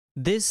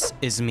This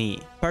is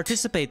me,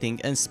 participating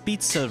in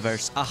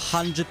SpeedSilver's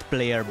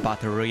 100-player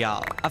Battle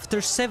Royale.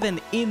 After 7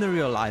 in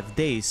real-life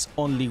days,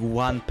 only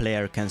 1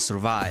 player can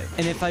survive.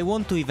 And if I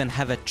want to even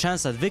have a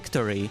chance at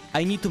victory,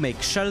 I need to make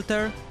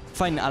shelter,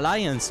 find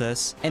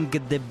alliances, and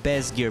get the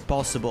best gear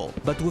possible.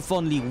 But with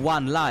only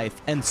 1 life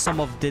and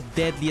some of the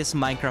deadliest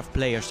Minecraft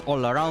players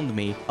all around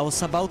me, I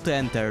was about to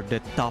enter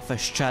the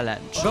toughest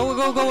challenge. Go,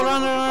 go, go,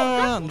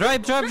 run,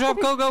 drive,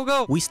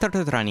 go. We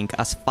started running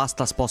as fast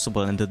as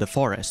possible into the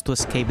forest to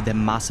escape the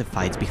massive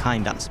fights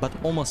behind us, but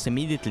almost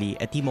immediately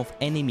a team of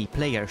enemy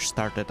players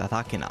started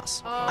attacking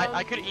us.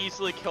 I could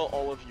easily kill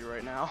all of you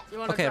right now.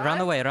 Okay,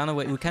 run away,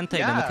 we can't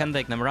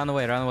take them, run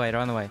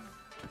away.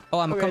 Oh,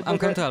 I'm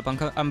coming to help.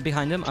 I'm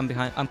behind him. I'm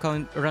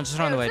coming. Just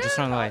run away. It was a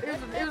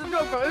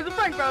joke, bro. It was a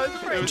prank, bro. It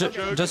was a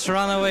prank. Just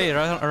run away.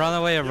 Run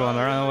away, everyone.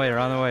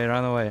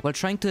 Run away. While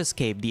trying to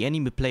escape the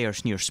enemy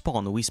players near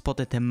spawn, we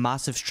spotted a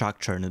massive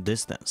structure in the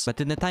distance.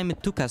 But in the time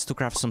it took us to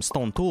craft some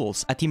stone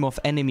tools, a team of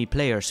enemy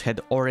players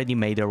had already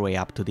made their way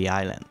up to the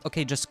island.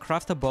 Okay, just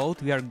craft a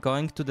boat. We are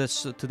going to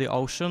the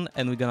ocean,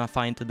 and we're gonna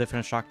find a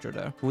different structure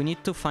there. We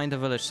need to find a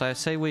village. So I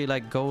say we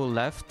like go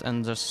left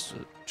and just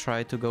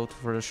try to go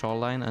for the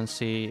shoreline and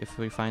see if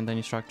we find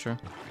any structure.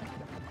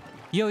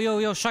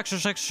 Yo,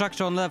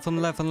 structure on left.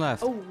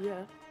 Oh,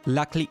 yeah.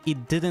 Luckily,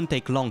 it didn't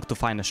take long to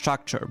find a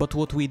structure, but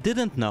what we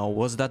didn't know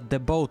was that the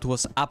boat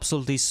was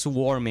absolutely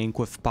swarming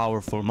with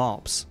powerful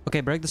mobs.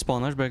 Okay, break the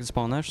spawners.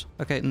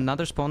 Okay,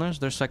 another spawners.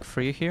 There's like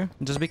 3 here.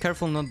 Just be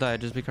careful not die.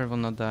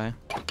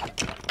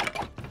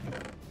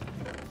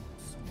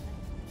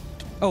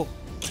 Oh!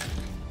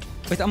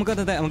 Wait, I'm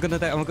gonna die. You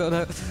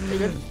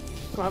good?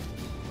 Come up.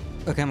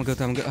 Okay, I'm good.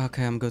 Have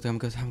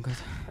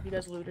you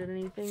guys looted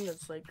anything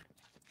that's like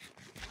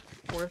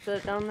worth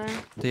it down there?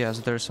 Yes,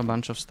 there's a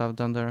bunch of stuff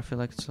down there. I feel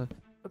like it's a...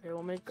 Okay,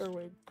 we'll make our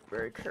way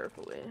very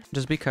carefully.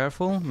 Just be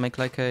careful. Make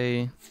like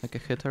a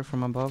hitter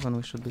from above, and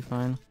we should be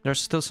fine. There's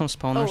still some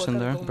spawners in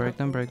there. Break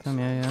them.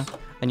 Yeah.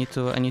 I need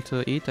to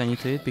eat.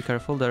 Be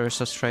careful. There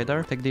is a stray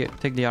there.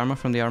 Take the armor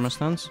from the armor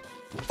stands.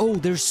 Oh,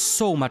 there's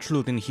so much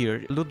loot in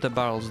here. Loot the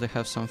barrels, they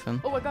have something.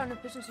 Oh, I got an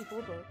efficiency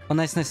 4 book. Oh,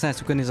 nice. We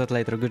can use that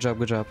later. Good job.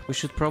 We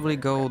should probably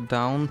go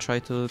down, try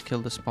to kill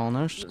the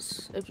spawners.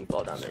 If you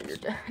fall down there, you're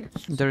dead.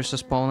 There's a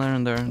spawner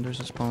in there. I'm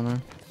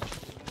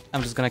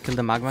just gonna kill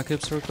the magma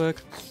cubes real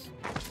quick.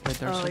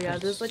 Wait, oh, yeah,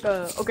 there's like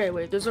a... Okay,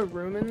 wait, there's a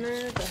room in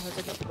there that has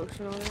like a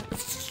potion on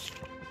it.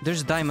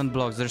 There's diamond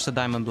blocks. There's a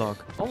diamond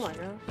block. Oh my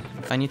god.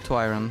 I need 2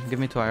 iron. Give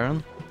me 2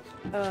 iron.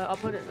 I'll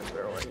put it in the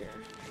barrel right here.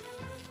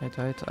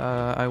 Right.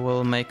 I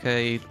will make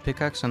a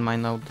pickaxe and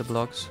mine out the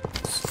blocks.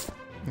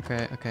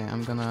 Okay,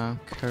 I'm gonna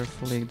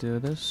carefully do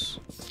this.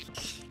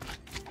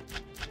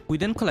 We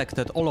then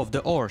collected all of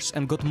the ores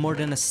and got more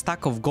than a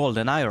stack of gold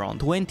and iron,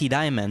 20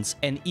 diamonds,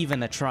 and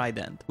even a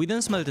trident. We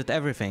then smelted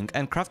everything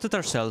and crafted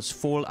ourselves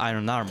full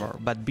iron armor,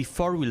 but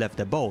before we left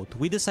the boat,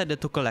 we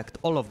decided to collect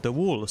all of the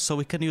wool so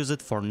we can use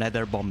it for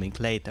nether bombing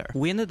later.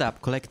 We ended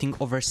up collecting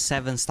over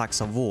 7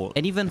 stacks of wool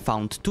and even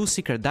found 2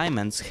 secret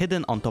diamonds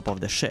hidden on top of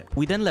the ship.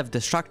 We then left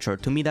the structure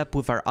to meet up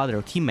with our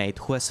other teammate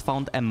who has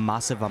found a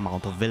massive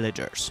amount of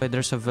villagers. Wait,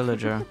 there's a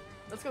villager.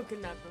 Let's go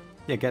kidnap him.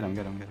 Yeah, get him.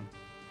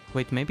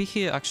 Wait, maybe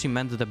he actually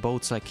meant the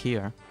boats like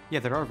here. Yeah,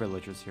 there are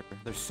villagers here.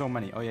 There's so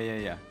many. Oh,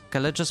 yeah. Okay,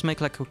 let's just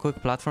make like a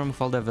quick platform with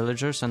all the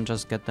villagers and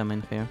just get them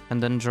in here.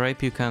 And then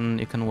Drape, you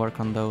can work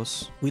on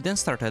those. We then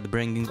started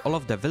bringing all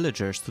of the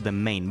villagers to the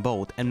main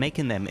boat and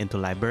making them into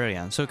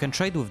librarians, so you can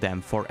trade with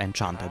them for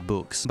enchanted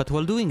books. But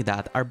while doing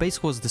that, our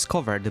base was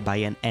discovered by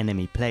an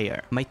enemy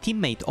player. My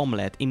teammate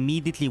Omelette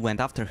immediately went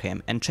after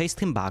him and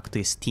chased him back to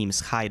his team's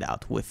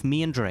hideout, with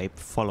me and Drape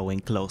following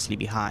closely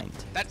behind.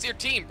 That's your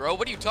team, bro.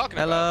 What are you talking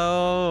about?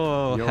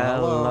 Hello. Yo,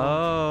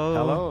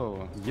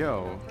 hello.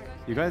 Yo,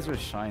 you guys are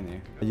shiny.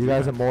 You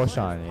guys are more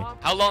shiny.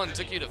 How long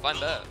took you to find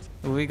that?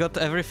 We got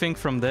everything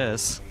from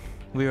this.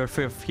 We were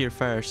here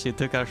first. You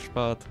took our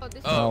spot.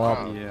 Oh,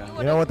 well, Yeah.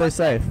 you know what they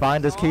say,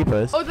 finders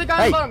keepers. Oh, the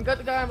guy on the bottom. Got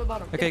the guy on the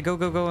bottom. Okay, go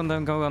on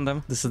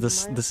them. This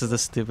is the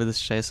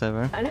stupidest chase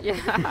ever.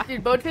 Yeah.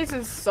 Dude, boat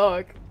chases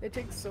suck. It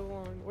takes so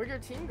long. Where'd your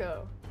team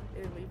go?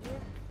 Did they leave you?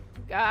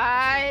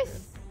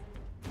 Guys!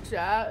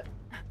 Chat.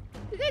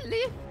 Did they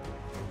leave?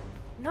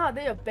 Nah,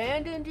 they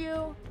abandoned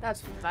you?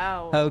 That's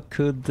foul. How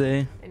could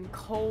they? In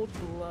cold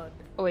blood.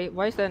 Oh wait,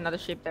 why is there another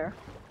ship there?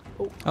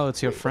 Oh,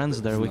 it's your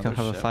friends there. We can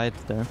have a fight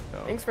there.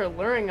 Thanks for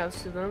luring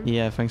us to them.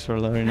 Yeah, thanks for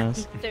luring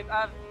us.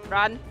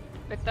 Run,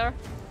 Victor.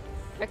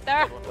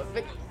 Victor!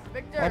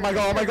 Oh my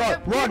god,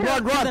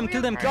 run!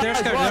 Kill them. They're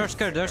scared.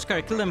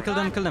 Kill them. Victor,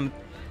 hurry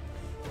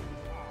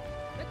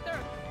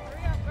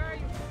up, where are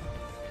you?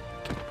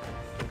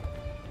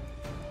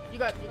 You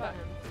got him.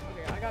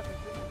 Okay, I got him.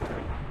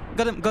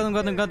 Got him.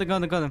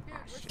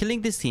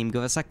 Killing this team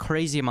gave us a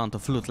crazy amount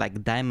of loot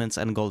like diamonds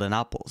and golden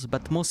apples,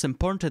 but most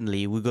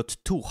importantly, we got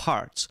 2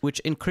 hearts, which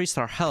increased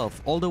our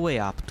health all the way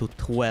up to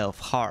 12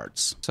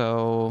 hearts.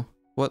 So,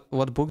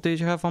 what book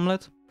did you have,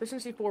 Omelette?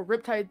 Efficiency 4,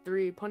 Riptide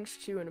 3,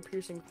 Punch 2, and a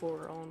Piercing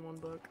 4 all in one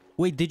book.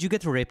 Wait, did you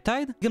get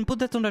Riptide? You can put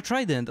that on the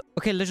Trident.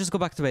 Okay, let's just go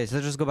back to base.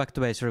 Let's just go back to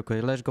base real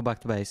quick. Let's go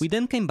back to base. We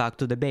then came back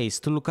to the base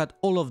to look at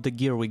all of the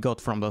gear we got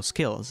from those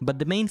kills. But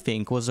the main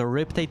thing was a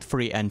Riptide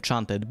 3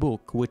 enchanted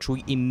book, which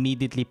we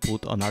immediately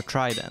put on our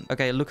Trident.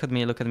 Okay, look at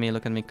me, look at me,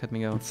 look at me, look at me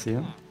go. Let's see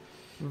it.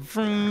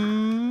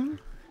 Vroom.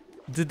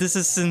 Dude, this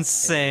is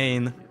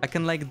insane. I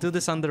can like do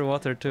this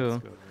underwater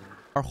too.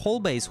 Our whole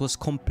base was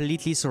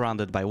completely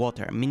surrounded by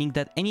water, meaning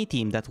that any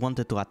team that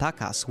wanted to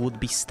attack us would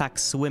be stuck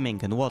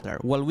swimming in water,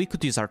 while we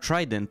could use our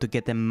trident to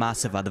get a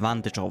massive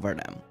advantage over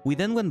them. We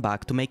then went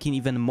back to making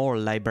even more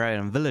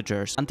librarian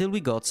villagers until we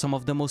got some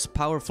of the most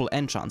powerful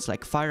enchants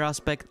like Fire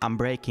Aspect,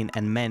 Unbreaking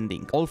and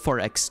Mending, all for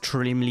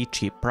extremely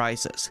cheap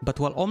prices. But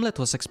while Omelette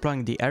was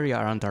exploring the area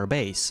around our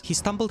base, he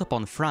stumbled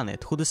upon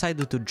Franit, who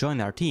decided to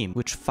join our team,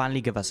 which finally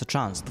gave us a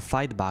chance to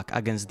fight back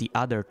against the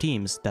other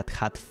teams that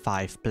had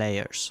 5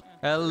 players.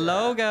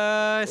 Hello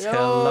guys! Yo,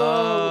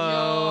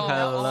 hello!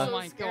 Hello! Oh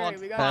my god.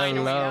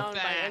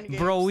 Hello.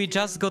 Bro, we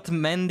just got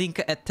mending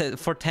at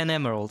for 10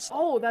 emeralds.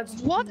 Oh, that's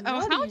What?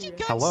 Oh, how nutty. did you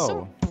guys Hello.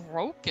 so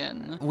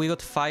broken? We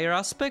got Fire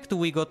Aspect,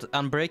 we got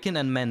Unbreaking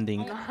and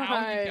Mending. How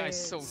are you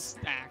guys so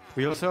stacked?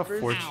 We also have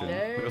First fortune.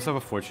 day. We also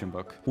have a fortune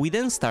book. We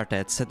then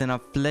started setting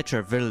up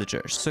Fletcher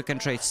villagers so you can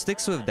trade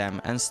sticks with them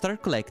and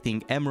start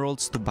collecting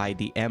emeralds to buy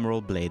the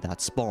emerald blade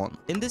at spawn.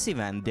 In this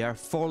event there are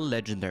 4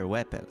 legendary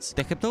weapons.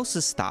 The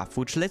Hypnosis Staff,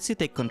 which lets you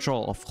take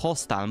control of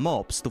hostile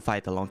mobs to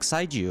fight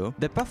alongside you,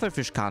 the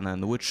Pufferfish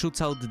Cannon, which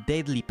shoots out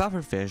deadly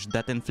pufferfish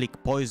that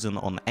inflict poison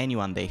on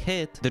anyone they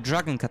hit, the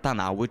Dragon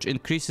Katana, which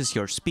increases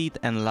your speed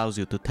and allows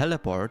you to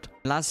teleport,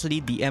 lastly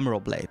the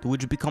Emerald Blade,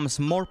 which becomes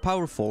more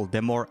powerful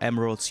the more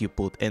emeralds you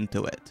put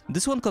into it.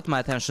 This one caught my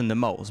attention the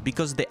most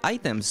because the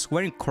items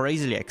weren't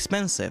crazily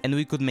expensive and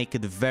we could make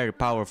it very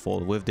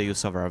powerful with the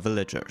use of our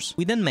villagers.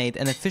 We then made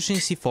an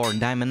efficiency 4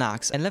 diamond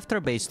axe and left our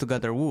base to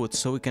gather wood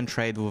so we can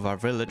trade with our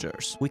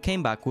villagers. We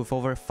came back with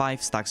over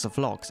 5 stacks of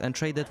logs and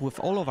traded with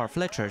all of our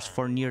Fletchers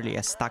for nearly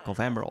a stack of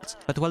emeralds.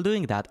 But while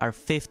doing that, our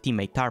 5th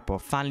teammate Tarpo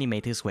finally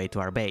made his way to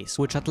our base,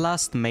 which at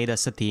last made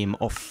us a team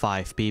of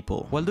 5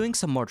 people. While doing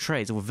some more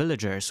trades with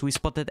villagers, we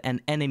spotted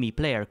an enemy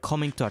player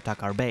coming to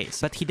attack our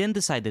base, but he then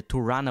decided to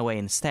run away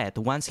instead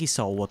once he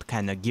saw what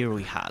kind of gear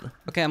we had.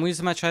 Okay, I'm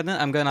using my trident.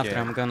 I'm going after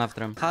him. I'm going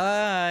after him.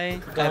 Hi!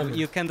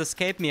 You can't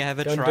escape me. I have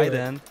a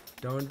trident.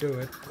 Don't do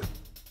it.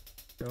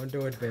 Don't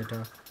do it,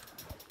 Beta.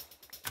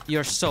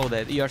 You're so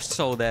dead. You're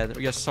so dead.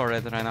 You're so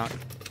dead right now.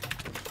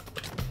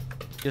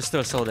 You're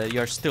still so dead.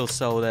 You're still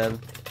so dead.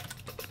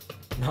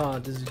 Nah,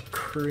 this is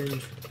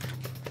cringe.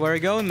 Where are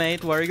you going,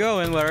 mate? Where are you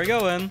going? Where are you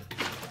going?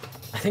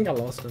 I think I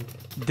lost him.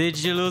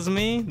 Did you lose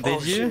me?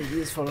 Did you? Shit,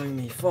 he's following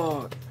me.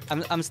 Fuck.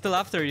 I'm still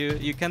after you.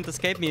 You can't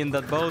escape me in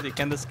that boat. You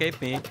can't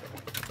escape me.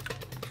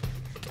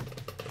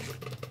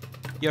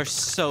 You're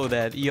so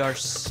dead. You are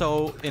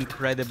so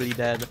incredibly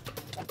dead.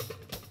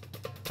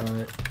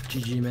 Alright,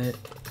 GG, mate.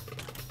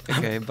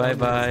 Okay,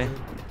 bye-bye.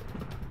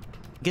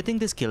 Getting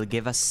this kill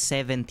gave us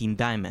 17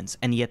 diamonds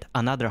and yet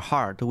another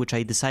heart, which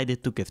I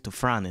decided to give to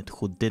Franit,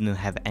 who didn't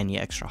have any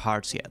extra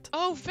hearts yet.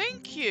 Oh,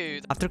 thank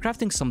you. After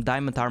crafting some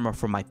diamond armor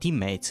for my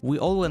teammates, we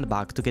all went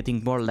back to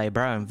getting more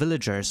librarian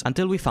villagers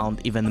until we found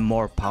even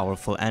more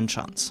powerful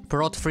enchants.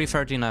 Brought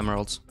 313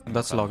 emeralds.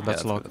 That's locked,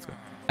 that's locked.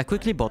 I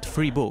quickly bought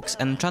 3 books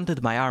and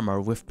enchanted my armor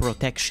with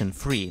protection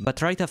 3,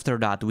 but right after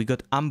that we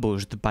got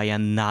ambushed by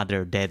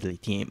another deadly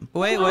team.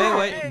 Wait,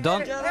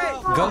 don't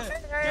go.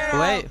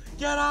 Wait.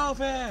 Get out of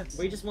here!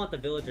 We just want the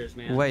villagers,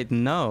 man. Wait,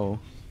 no.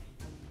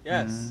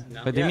 Yes.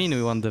 No. What do you mean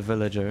we want the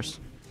villagers?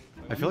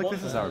 I feel like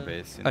this is our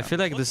base. You know? I feel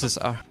like this is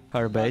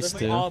our base This is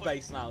too. our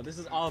base now. This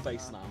is our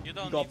base now. You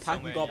don't got need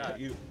pack. You got somewhere,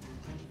 you.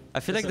 I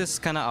feel like this is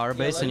kind of our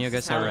base and you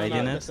guys are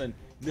raiding it.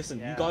 Listen.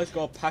 You guys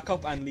got pack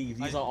up and leave.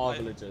 These are our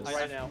villagers.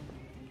 Right now.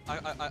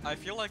 I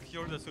feel like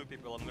you're the 2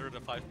 people and we're the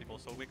 5 people,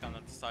 so we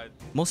cannot decide.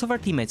 Most of our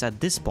teammates at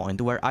this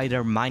point were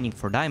either mining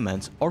for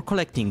diamonds or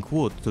collecting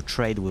wood to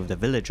trade with the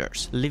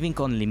villagers, leaving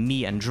only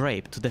me and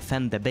Drape to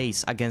defend the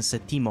base against a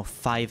team of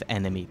 5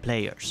 enemy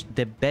players.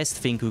 The best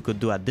thing we could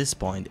do at this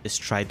point is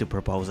try to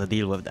propose a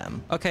deal with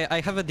them. Okay, I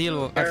have a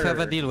deal. I have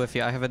a deal with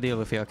you.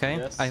 Okay?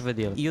 Yes. I have a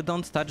deal. You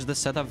don't touch the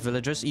setup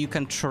villagers. You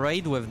can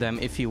trade with them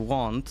if you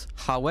want.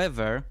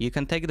 However, you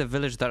can take the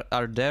village that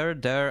are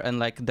there, and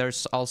like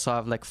there's also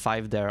have like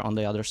 5 there on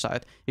the other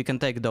side. You can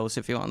take those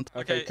if you want.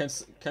 Okay,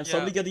 can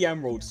somebody get the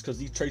emeralds? Because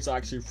these trades are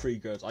actually pretty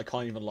good. I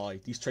can't even lie.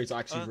 These trades are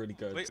actually really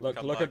good.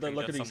 Look at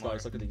these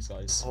guys. Look at these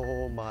guys.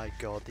 Oh my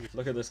god.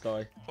 Look at this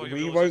guy. Oh,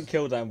 We won't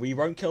kill them. We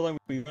won't kill them.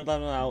 We run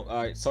them out.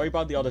 Alright, sorry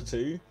about the other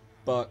 2,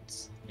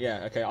 but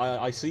yeah, okay.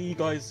 I see you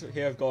guys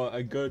here have got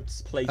a good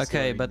place.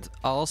 Okay, going. but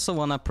I also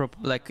wanna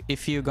like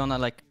if you're gonna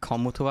like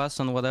come to us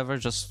and whatever,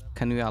 just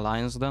can we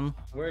alliance then?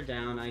 We're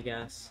down, I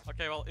guess.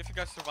 Okay, well, if you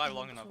guys survive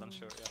long enough, then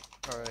sure,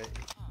 yeah. Alright,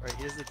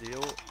 here's the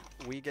deal.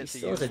 We get to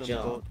still use has a them,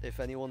 job. but if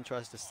anyone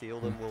tries to steal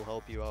them, we'll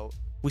help you out.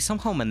 We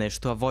somehow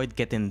managed to avoid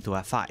getting into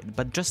a fight,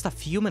 but just a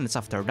few minutes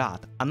after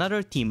that,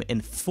 another team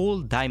in full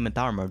diamond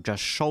armor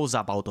just shows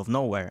up out of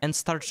nowhere and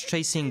starts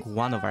chasing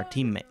one of our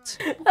teammates.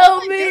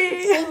 Help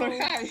me!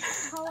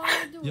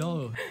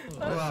 Yo.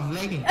 Oh, I'm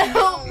lagging.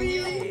 Help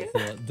me!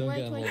 Yeah, don't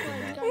get involved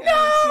in that.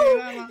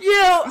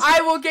 No!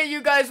 I will get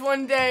you guys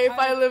one day if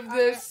I live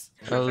this.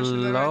 Hello?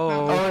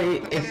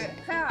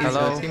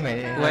 Hello?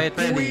 Wait.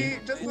 We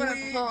just want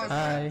to talk.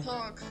 Hi.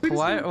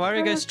 Why are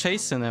you guys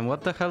chasing him?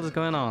 What the hell is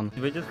going on?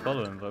 We just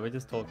follow him, but we're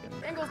just talking.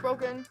 Angle's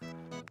broken.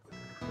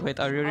 Wait,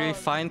 are you really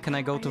fine? Can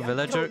I go to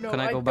villager? Can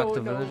I go back to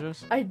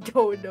villagers? I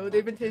don't know.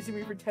 They've been chasing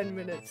me for 10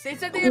 minutes. They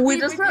said they have We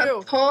beef just with want you.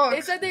 to talk.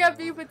 They said they have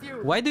beef with you.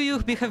 Why do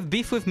you have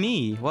beef with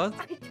me? What?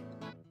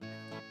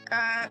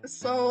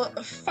 So,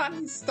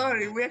 funny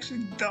story. We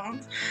actually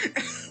don't.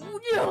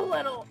 You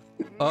little.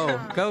 Oh,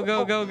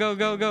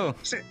 go.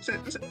 Shit.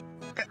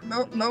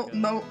 No.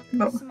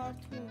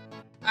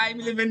 I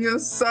believe in you.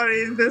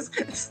 Sorry, this.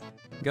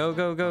 Go.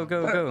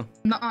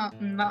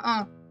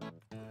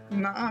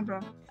 Nuh-uh, bro.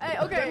 Hey,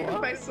 okay.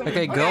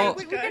 Okay, go.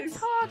 We can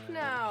talk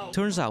now.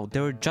 Turns out they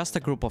were just a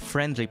group of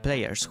friendly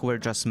players who were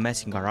just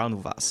messing around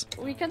with us.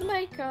 We can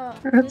make a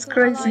That's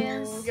crazy.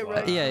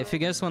 Yeah, if you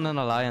guys want an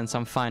alliance,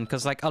 I'm fine.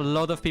 Because, like, a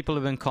lot of people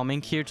have been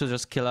coming here to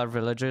just kill our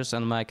villagers.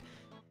 And, like,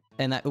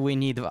 we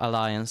need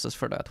alliances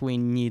for that. We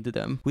need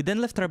them. We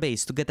then left our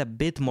base to get a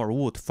bit more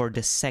wood for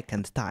the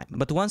second time.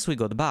 But once we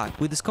got back,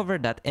 we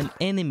discovered that an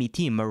enemy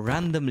team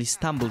randomly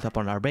stumbled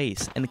upon our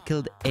base and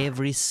killed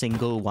every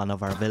single one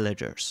of our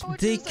villagers.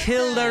 They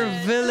killed our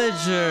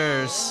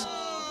villagers!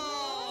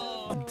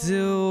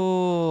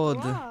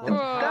 Dude!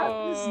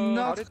 That is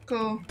not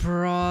cool.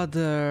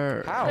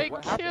 Brother! They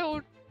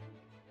killed.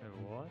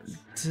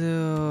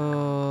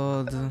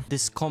 Dude.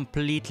 This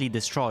completely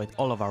destroyed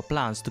all of our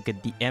plans to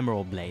get the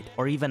emerald blade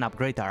or even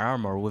upgrade our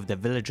armor with the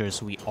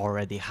villagers we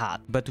already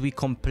had. But we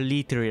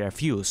completely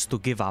refused to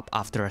give up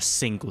after a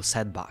single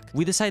setback.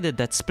 We decided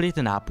that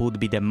splitting up would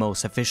be the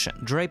most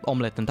efficient. Drape,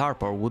 Omelette and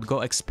Tarpor would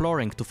go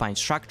exploring to find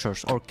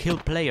structures or kill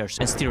players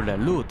and steal their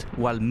loot,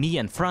 while me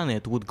and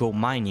Franit would go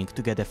mining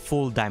to get a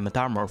full diamond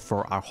armor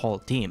for our whole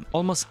team.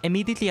 Almost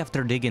immediately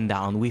after digging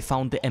down, we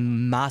found a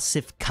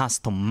massive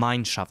custom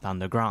mineshaft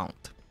underground.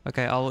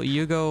 Okay,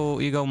 you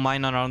go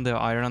mine around the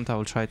island. I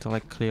will try to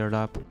like clear it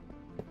up.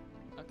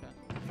 Okay.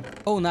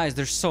 Oh, nice.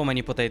 There's so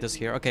many potatoes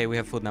here. Okay, we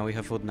have food now.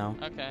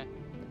 Okay.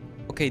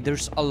 Okay,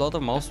 there's a lot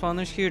of mouse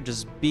spawners here.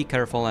 Just be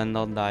careful and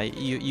not die.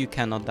 You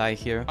cannot die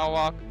here. I'll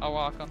walk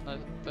on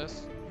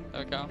this.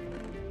 There we go.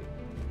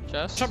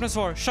 Chest.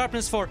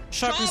 Sharpness 4.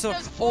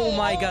 Oh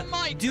my god.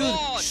 Dude,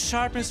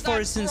 sharpness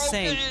 4 is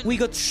insane. We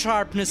got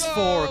sharpness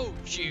 4.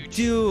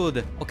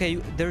 Dude. Okay,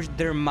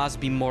 there must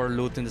be more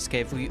loot in this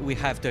cave. We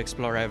have to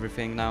explore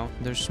everything now.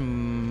 There's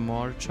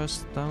more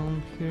chests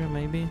down here,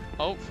 maybe?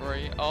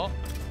 Hopefully. Oh.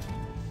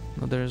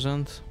 No, there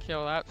isn't.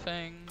 Kill that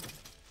thing.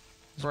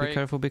 Be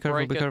careful.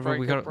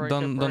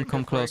 Don't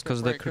come close,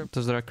 because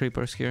there are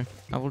creepers here.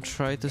 I will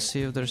try to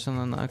see if there's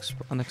an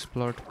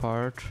unexplored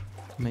part,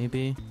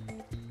 maybe.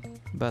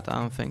 But I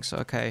don't think so.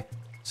 Okay,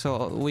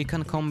 so we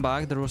can come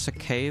back. There was a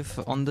cave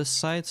on this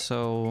side,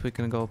 so we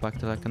can go back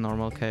to like a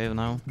normal cave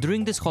now.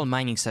 During this whole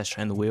mining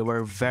session, we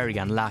were very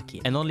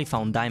unlucky and only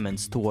found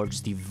diamonds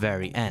towards the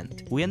very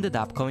end. We ended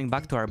up coming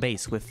back to our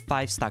base with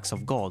 5 stacks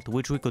of gold,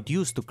 which we could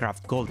use to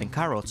craft golden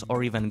carrots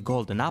or even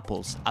golden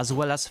apples, as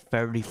well as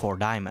 34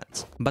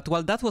 diamonds. But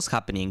while that was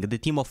happening, the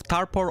team of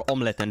Tarpor,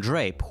 Omelette and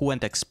Drape, who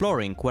went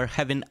exploring, were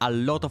having a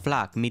lot of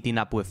luck meeting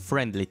up with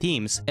friendly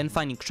teams and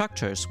finding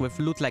structures with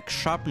loot like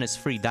sharpness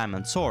 3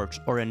 diamond swords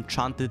or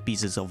enchanted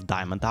pieces of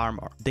diamond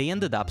armor. They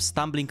ended up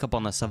stumbling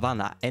upon a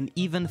savanna and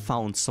even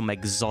found some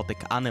exotic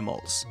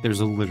animals. There's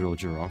a literal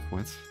giraffe.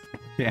 What?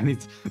 Yeah,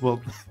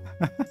 well,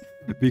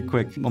 be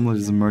quick. Omelette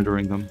is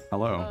murdering them.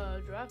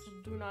 Hello. Giraffes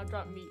do not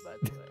drop meat, by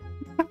the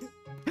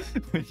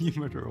way. When you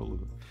murder all of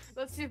them.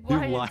 Let's see if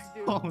lions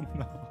do. Oh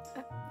no.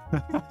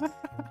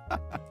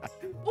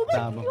 Oh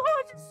my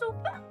god, it's so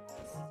fast!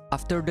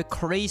 After the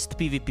crazed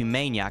PvP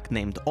maniac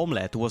named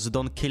Omelette was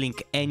done killing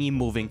any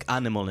moving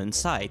animal in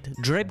sight,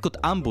 Drape got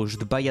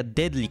ambushed by a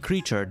deadly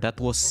creature that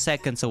was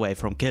seconds away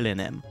from killing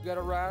him. You got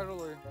a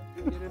rattler.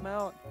 Get him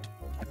out.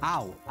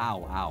 Ow.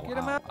 Get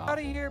him out of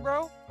here,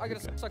 bro. I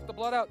gotta suck the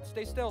blood out.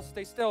 Stay still.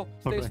 Stay still.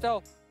 Please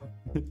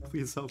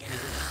help me.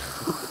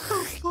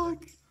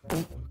 Fuck.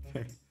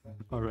 Okay.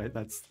 Alright,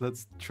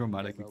 that's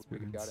traumatic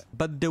experience.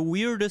 But the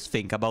weirdest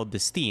thing about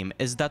this team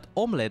is that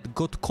Omelette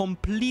got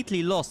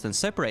completely lost and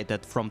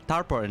separated from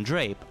Tarpor and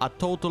Drape a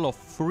total of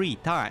 3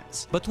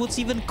 times. But what's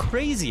even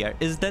crazier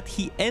is that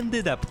he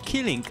ended up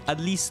killing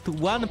at least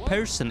 1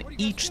 person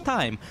each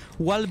time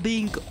while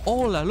being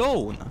all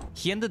alone.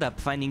 He ended up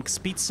finding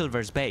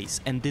SpeedSilver's base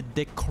and did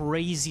the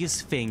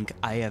craziest thing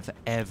I have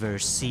ever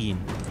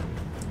seen.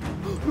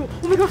 Oh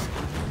my gosh!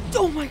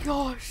 Oh my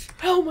gosh!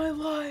 How am I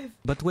alive?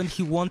 But when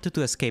he wanted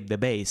to escape the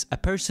base, a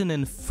person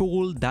in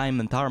full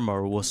diamond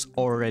armor was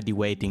already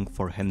waiting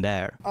for him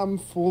there. I'm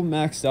full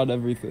maxed out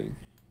everything.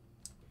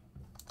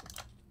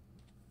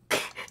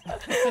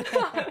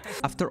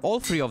 After all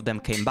 3 of them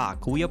came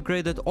back, we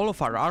upgraded all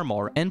of our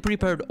armor and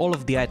prepared all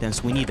of the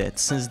items we needed,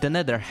 since the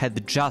nether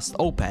had just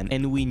opened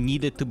and we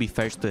needed to be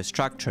first to the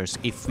structures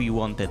if we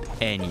wanted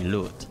any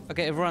loot.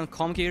 Okay, everyone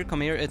come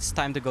here, it's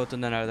time to go to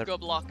the nether.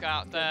 Good luck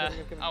out there.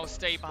 I'll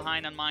stay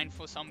behind and mine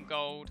for some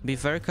gold. Be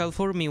very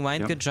careful, me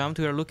might get jumped.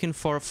 We are looking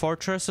for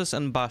fortresses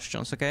and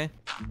bastions, okay?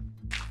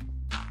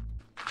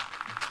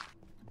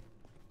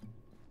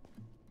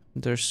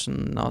 There's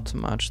not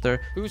much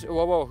there. Who's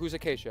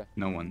Acacia?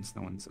 No one's.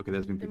 Okay,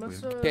 there's been people here.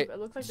 Okay,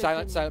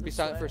 silent, be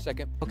silent for a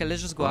second. Okay,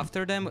 let's just go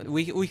after them.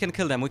 We can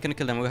kill them, we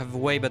have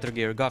way better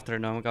gear. Go after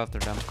them.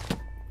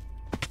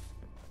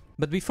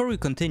 But before we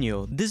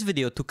continue, this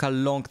video took a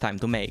long time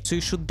to make, so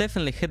you should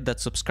definitely hit that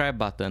subscribe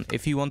button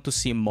if you want to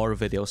see more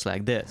videos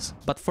like this.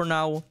 But for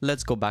now,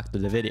 let's go back to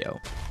the video.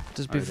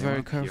 Just be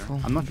very careful.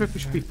 I'm not sure if we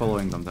should be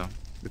following them though.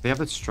 If they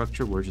have a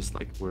structure, we're just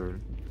like,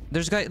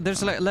 There's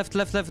left.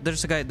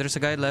 There's a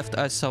guy left.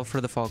 I saw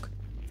through the fog.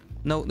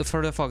 No,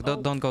 through the fog.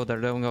 Don't go there.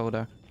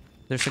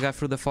 There's a guy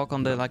through the fog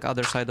on the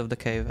other side of the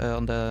cave,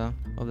 of the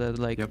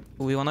lake. Yep.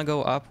 We wanna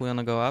go up,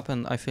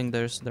 and I think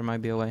there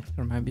might be a way.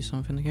 There might be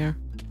something here.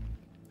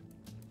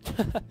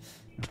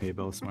 Okay,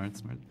 Bell, smart.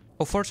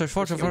 Oh, fortress.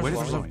 Where is it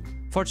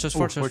going? Fortress.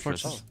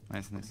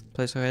 Nice.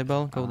 Place a hay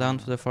bell. Go down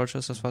to the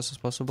fortress as fast as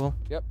possible.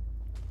 Yep.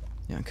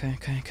 Yeah. Okay.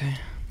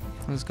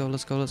 Let's go.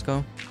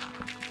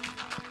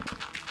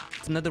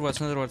 Netherwards.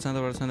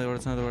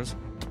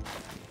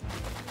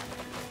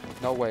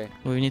 No way.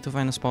 We need to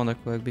find a spawner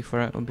quick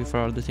before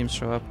all the teams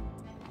show up.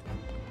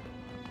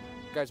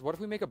 Guys, what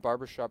if we make a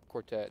barbershop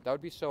quartet? That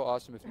would be so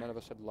awesome if none of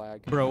us had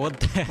lag. Bro, what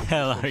the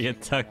hell are you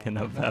talking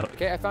about?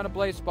 Okay, I found a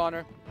blaze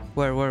spawner.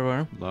 Where?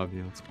 Love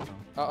you. Let's go.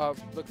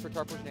 Look for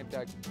Tarpor's name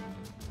tag.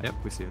 Yep,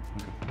 we see it.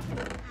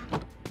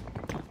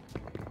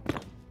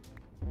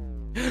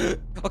 Okay.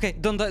 Okay,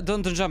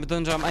 don't jump.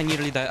 I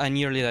nearly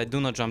died. Do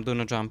not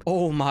jump.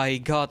 Oh my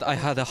god, I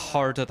had a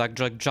heart attack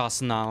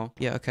just now.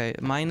 Yeah, okay,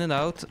 mine it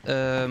out.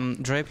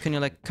 Drape, can you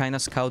like kinda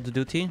scout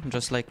duty?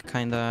 Just like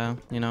kinda,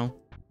 you know,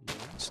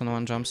 so no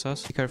one jumps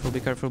us. Be careful.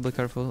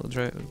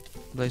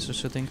 Blaze is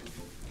shooting.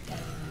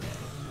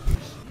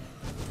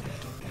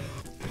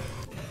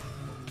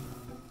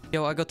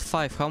 Yo, I got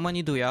 5. How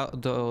many do y'all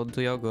got?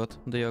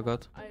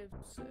 I have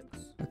 6.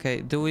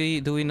 Okay, do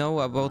we know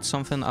about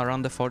something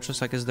around the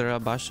fortress? Like, is there a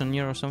bastion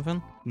near or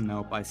something?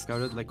 Nope, I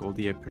scouted like all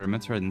the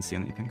perimeter. I didn't see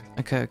anything.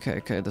 Okay,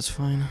 that's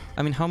fine.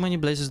 I mean, how many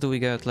blazes do we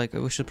get? Like,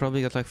 we should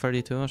probably get like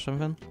 32 or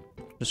something.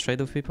 Just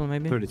trade with people,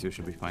 maybe? 32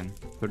 should be fine.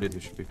 32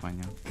 should be fine,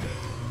 yeah.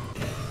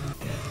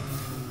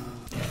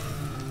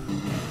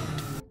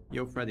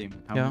 Yo, Freddy,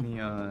 how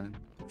many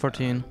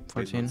 14.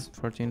 Okay,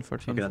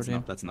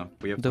 that's enough.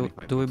 We have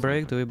 25. Do we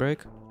break?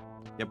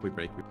 Yep, we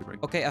break.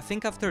 Okay, I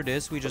think after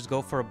this we just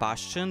go for a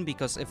bastion,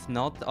 because if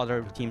not,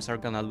 other teams are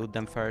gonna loot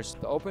them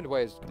first. The opened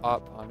way is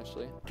up,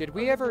 honestly. Did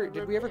we ever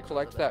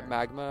collect that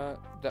magma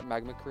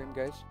cream,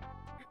 guys?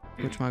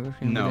 Which magma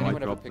cream? No, I anyone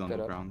ever dropped pick it on that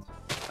the up? ground.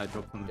 I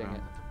dropped on the Dang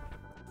ground.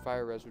 it.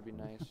 Fire res would be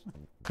nice.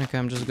 Okay,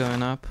 I'm just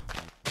going up.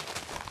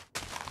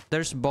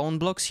 There's bone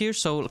blocks here,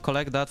 so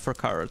collect that for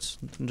carrots.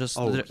 Just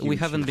we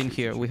haven't been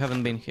here.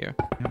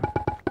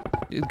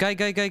 Guy.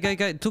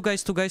 2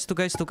 guys.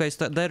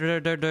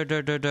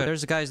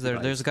 There.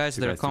 There's guys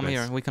there. Come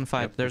here. We can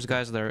fight. There's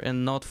guys there,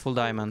 and not full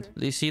diamond.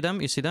 You see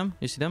them?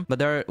 But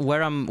they're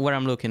where I'm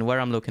looking.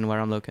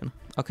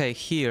 Okay,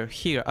 here.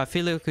 I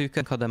feel like we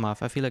can cut them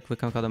off.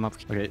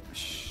 Okay,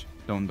 shh.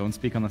 Don't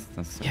speak on us.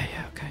 Yeah,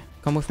 okay.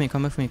 Come with me.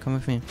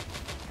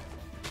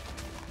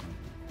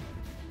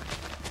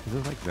 This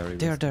is like very.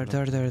 There. Go.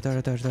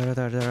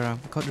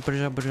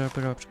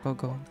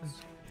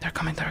 They're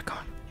coming.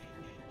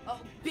 Oh,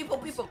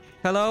 people.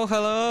 Hello.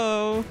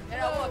 Hello.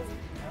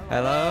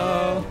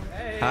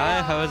 Hey.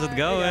 Hi, how is it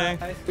going?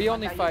 We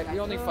only fight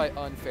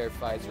unfair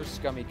fights. We're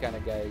scummy kind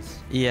of guys.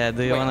 Yeah,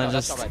 do you wanna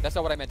just... That's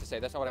not what I meant to say.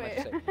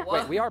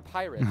 Wait, we are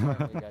pirates,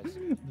 aren't we, guys?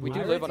 We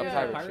do live on a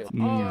pirate ship.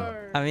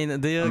 I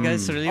mean, do you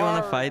guys really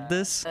wanna fight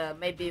this?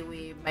 Maybe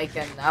we make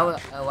an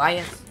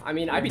alliance. I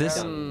mean,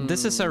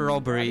 this is a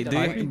robbery.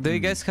 Do you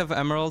guys have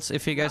emeralds?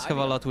 If you guys have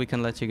a lot, we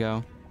can let you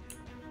go.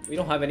 We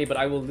don't have any, but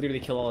I will literally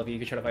kill all of you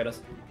if you try to fight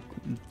us.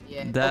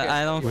 Yeah.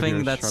 I don't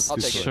think that's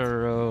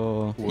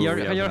true.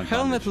 Your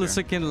helmet looks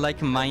looking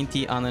like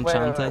mighty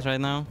unenchanted right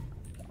now.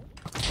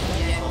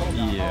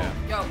 Yeah.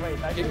 Yo,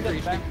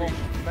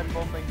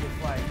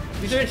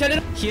 These are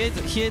enchanted.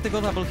 He ate the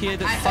gold apple. I hate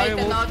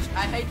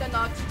the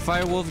notch.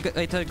 Firewolf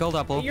ate a gold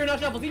apple. Eat your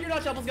notch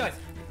apples, guys.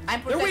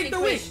 I'm They're weak.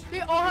 fish.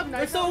 They all have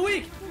They're so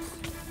weak.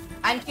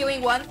 I'm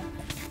killing one.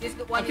 This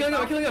one I'm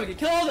killing them.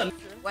 Kill all of them.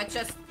 Let's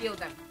just kill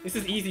them. This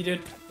is easy,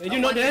 dude. They do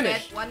no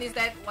damage. One is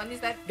dead.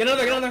 Get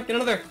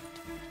another.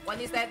 One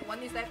is dead.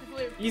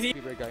 Easy.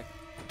 Great guy.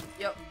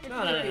 Yo,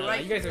 No.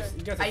 You guys are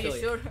Are you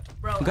silly. sure,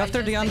 bro? Go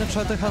after the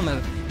unenchanted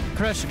helmet.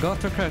 Crash. Go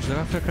after Crash.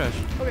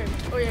 Okay.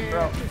 Oh yeah.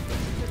 Bro.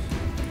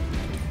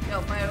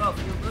 Yo, fire off.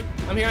 You good?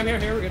 I'm here.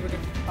 We're good.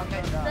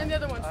 Okay. Friend the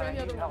other one.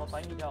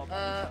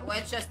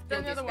 Let's just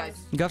kill these guys.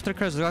 Go after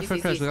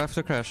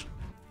Crash.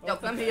 Yo,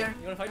 come here.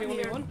 You wanna fight me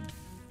 1v1?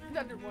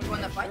 You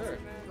wanna fight? Sure.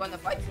 You wanna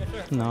fight? Yeah,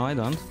 sure. No, I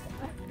don't.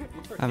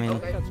 I mean,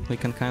 Okay. we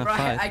can kind of Right,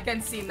 I fight.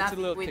 can see It's a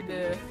little nothing with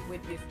tickly.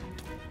 with this.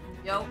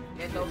 Yo,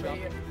 get over Jump.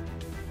 here.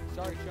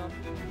 Sorry, Sean.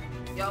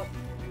 Yo.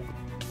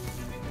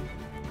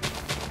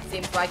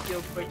 Seems like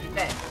you're pretty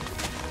bad.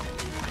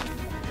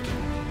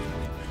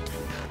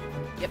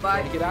 Yeah,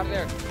 bye. Get out of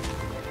there.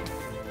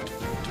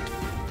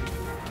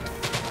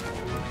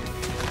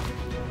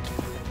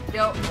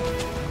 Yo.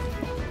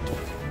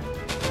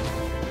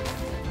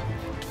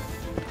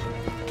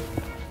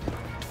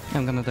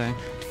 I'm gonna die.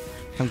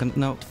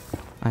 No.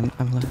 I'm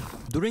alive.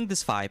 During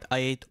this fight, I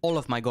ate all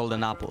of my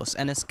golden apples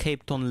and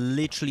escaped on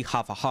literally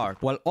half a heart,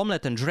 while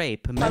Omelette and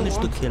Drape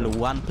managed to kill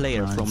one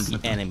player from the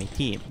enemy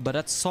team. But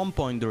at some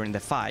point during the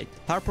fight,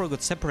 Tarpor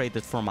got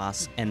separated from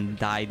us and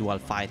died while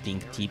fighting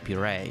TP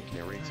Ray.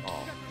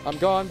 I'm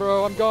gone,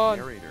 bro. I'm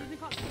gone.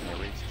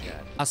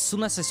 As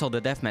soon as I saw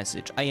the death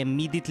message, I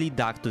immediately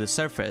dug to the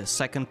surface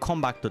so I can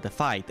come back to the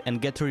fight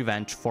and get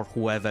revenge for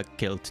whoever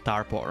killed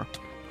Tarpor.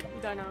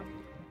 You die now.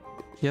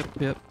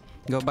 Yep.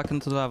 Go back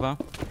into the lava.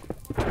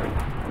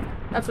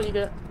 That's what you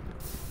get.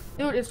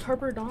 Dude, is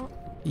Tarpor down?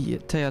 Yeah,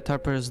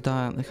 Tarpor is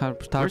died.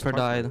 Tarpor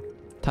died.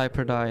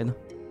 Tarpor died.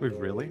 Wait,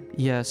 really?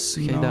 Yes,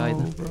 he died.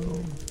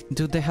 Bro.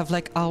 Dude, they have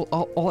like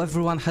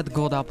everyone had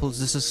gold apples.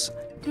 This is.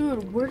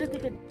 Dude, where did they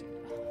get?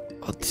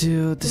 Oh,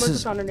 dude, this Must have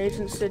is. found an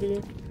ancient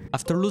city.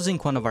 After losing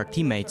one of our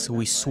teammates,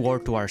 we swore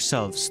to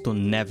ourselves to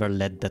never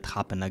let that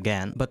happen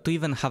again. But to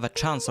even have a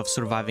chance of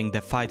surviving the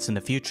fights in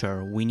the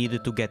future, we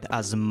needed to get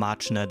as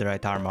much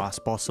netherite armor as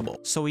possible.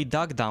 So we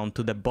dug down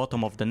to the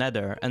bottom of the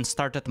nether and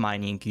started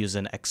mining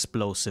using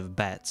explosive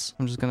beds.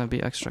 I'm just gonna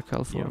be extra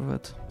careful with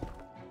it.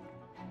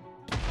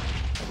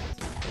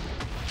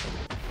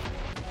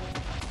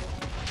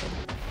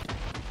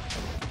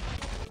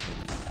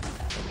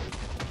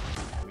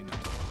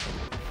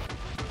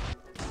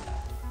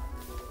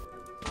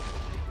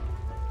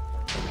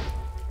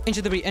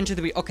 Ancient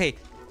debris, okay.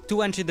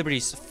 2 ancient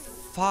debris.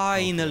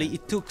 Finally,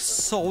 it took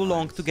so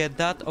long to get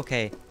that.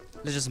 Okay,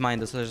 let's just mine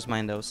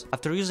those,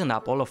 After using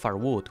up all of our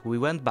wood, we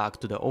went back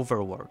to the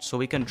overworld so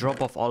we can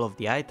drop off all of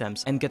the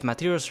items and get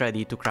materials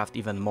ready to craft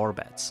even more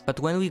beds.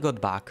 But when we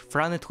got back,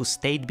 Franet, who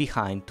stayed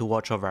behind to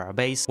watch over our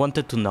base,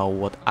 wanted to know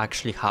what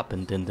actually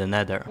happened in the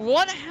nether.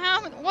 What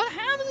happened? What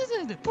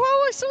happened? Bro,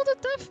 I saw the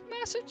death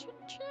message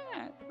in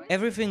chat.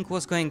 Everything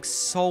was going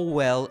so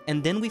well,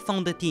 and then we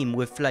found a team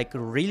with like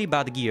really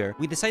bad gear.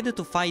 We decided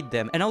to fight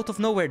them, and out of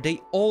nowhere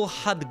they all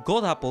had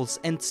god apples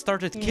and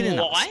started killing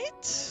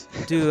us.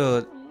 What?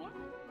 Dude,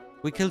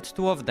 we killed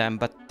 2 of them,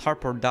 but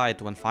Tarpor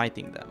died when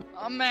fighting them.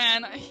 Oh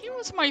man, he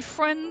was my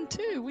friend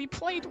too. We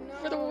played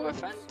Riddle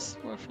events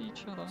with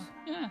each other.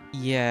 Yeah.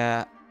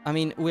 Yeah, I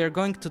mean, we are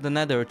going to the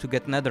nether to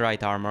get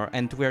netherite armor,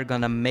 and we are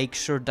gonna make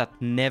sure that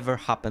never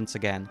happens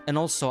again. And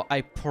also,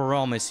 I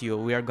promise you,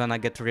 we are gonna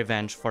get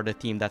revenge for the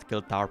team that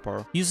killed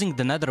Tarpor. Using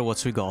the nether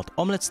what's we got,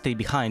 Omelette stayed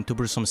behind to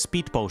brew some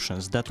speed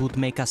potions that would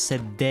make us a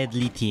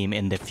deadly team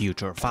in the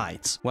future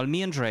fights. While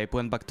me and Drape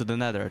went back to the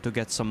nether to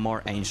get some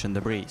more ancient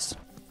debris.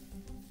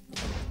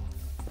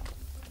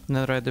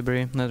 Netherite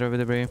debris.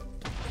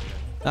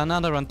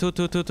 Another one, two.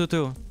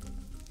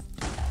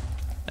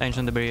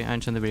 Ancient debris,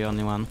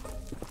 only one.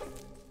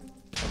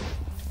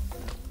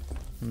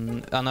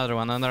 Another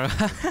one. Another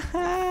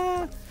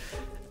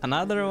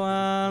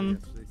one.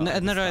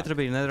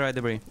 Netherite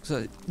debris.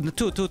 So,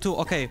 two.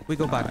 Okay, we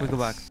go back.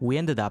 We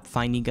ended up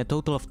finding a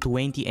total of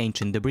 20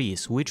 ancient debris,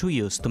 which we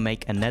used to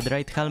make a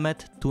netherite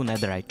helmet, 2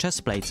 netherite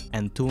chestplates,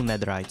 and 2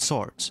 netherite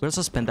swords. We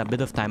also spent a bit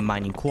of time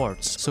mining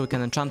quartz, so we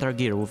can enchant our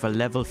gear with a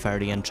level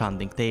 30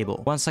 enchanting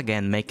table, once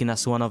again making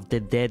us one of the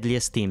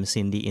deadliest teams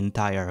in the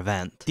entire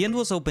event. The end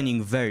was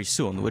opening very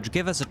soon, which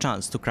gave us a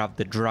chance to craft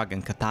the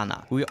dragon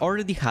katana. We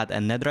already had a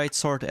netherite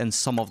sword and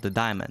some of the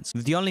diamonds,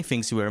 with the only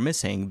things we were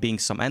missing being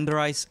some ender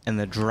eyes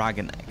and a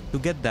dragon egg. To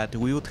get that,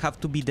 we would have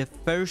to be the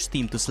first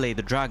team to slay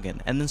the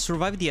dragon and then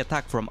survive the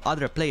attack from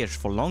other players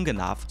for long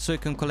enough so you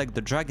can collect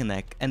the dragon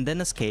egg and then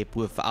escape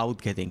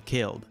without getting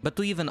killed. But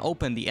to even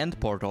open the end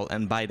portal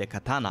and buy the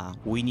katana,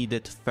 we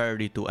needed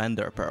 32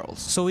 ender pearls.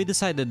 So we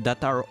decided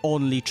that our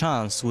only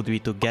chance would be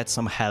to get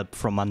some help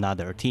from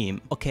another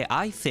team. Okay,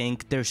 I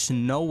think there's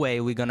no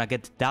way we're gonna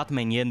get that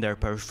many ender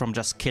pearls from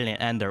just killing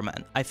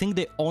endermen. I think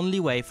the only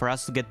way for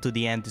us to get to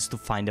the end is to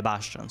find the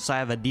bastion. So I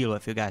have a deal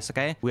with you guys,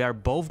 okay? We are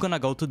both gonna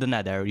go to the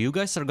nether. You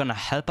guys are gonna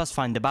help us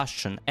find the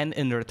bastion, and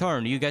in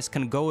return, you guys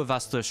can go with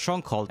us to the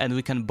stronghold, and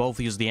we can both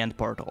use the end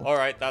portal.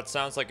 Alright, that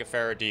sounds like a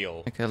fair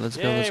deal. Okay, let's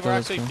go, Yay, we're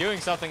actually doing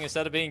something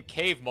instead of being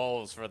cave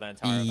moles for the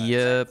entire event.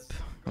 Yep.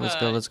 Let's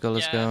go. Let's go.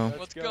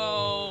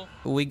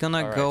 We're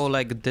gonna go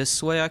like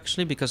this way,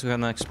 actually, because we're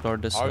gonna explore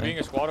this way. Are we being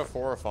a squad of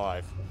 4 or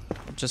 5?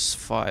 Just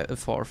 4.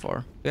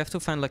 We have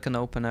to find like an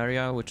open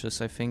area, which is,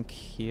 I think,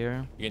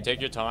 here. You can take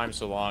your time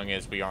so long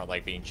as we aren't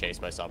like being chased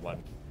by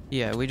someone.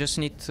 Yeah, we just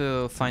need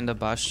to find a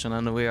bastion,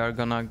 and we are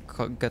gonna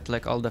get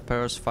like all the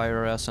pearls,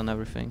 fire us, and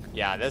everything.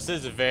 Yeah, this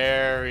is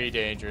very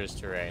dangerous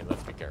terrain.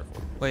 Let's be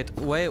careful. Wait,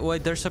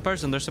 there's a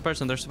person.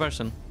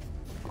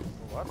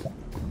 What?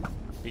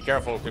 Be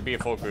careful, it could be a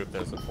full group.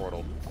 There's a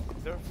portal.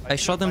 I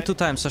shot them 2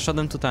 times. I shot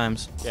them 2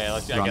 times. Yeah, I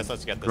guess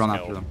let's get this Run kill.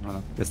 after them. Run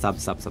up. Yeah,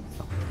 stop.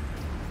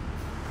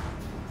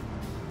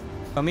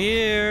 Come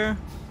here.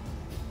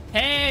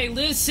 Hey,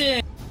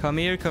 listen. Come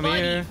here. Come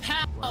buddy, here.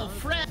 pal,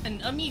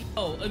 friend,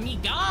 amigo,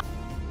 amiga.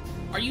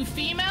 Are you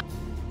female?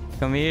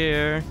 Come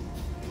here.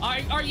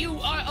 Are you?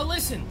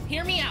 Listen,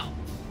 hear me out.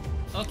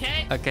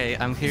 Okay? Okay,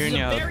 I'm hearing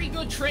you This is a out. very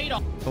good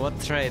trade-off. What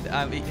trade?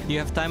 You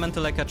have time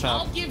until I catch up.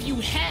 I'll give you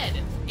head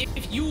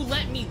if you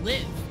let me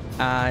live.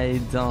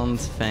 I don't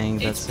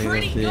think that's It's a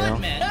pretty good deal.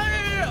 good, man.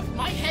 No.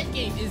 My head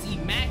game is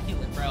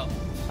immaculate, bro.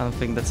 I don't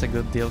think that's a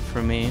good deal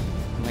for me,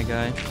 my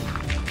guy.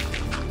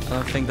 I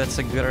don't think that's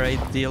a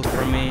great deal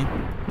for me.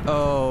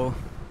 Oh,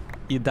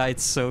 you died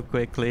so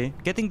quickly.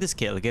 Getting this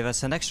kill gave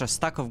us an extra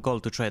stack of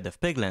gold to trade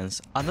with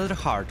piglins, another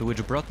heart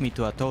which brought me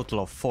to a total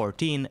of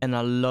 14, and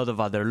a lot of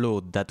other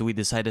loot that we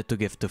decided to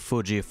give to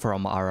Fuji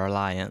from our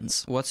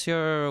alliance. What's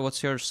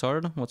your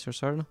sword? What's your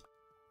sword?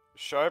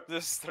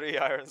 Sharpness 3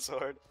 iron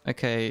sword.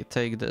 Okay,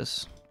 take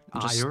this.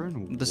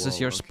 Iron? This is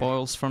Whoa, your okay.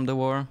 spoils from the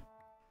war.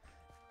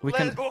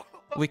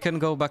 We can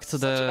go back to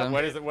the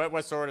What is it?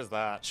 What sword is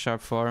that? sharp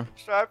 4.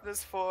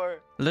 Sharpness 4.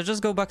 Let's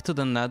just go back to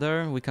the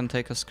nether. We can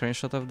take a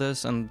screenshot of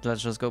this and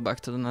let's just go back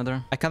to the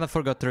nether. I kinda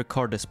forgot to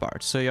record this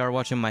part, so you are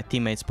watching my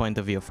teammate's point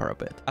of view for a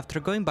bit. After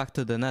going back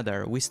to the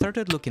nether, we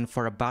started looking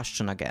for a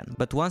bastion again,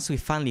 but once we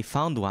finally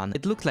found one,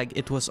 it looked like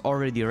it was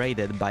already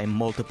raided by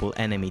multiple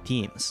enemy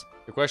teams.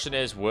 The question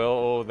is,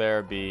 will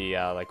there be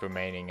like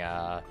remaining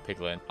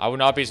piglin? I would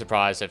not be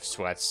surprised if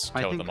Sweats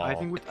killed them all.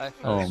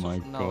 Oh my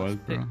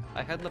god, bro.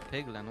 I had the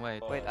piglin,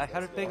 wait, I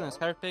had piglins,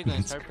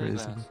 That's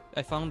crazy.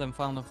 I found them.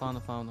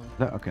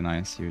 Okay,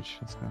 nice, huge.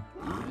 Let's go.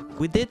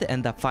 We did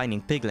end up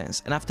finding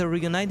piglins, and after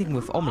reuniting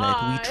with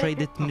Omelette, we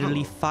traded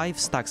nearly 5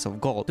 stacks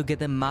of gold to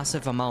get a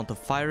massive amount of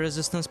fire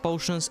resistance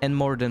potions and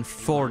more than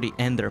 40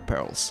 ender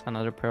pearls.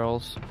 Another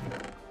pearls.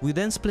 We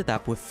then split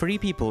up with 3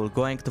 people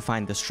going to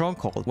find the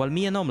stronghold, while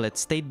me and Omelette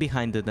stayed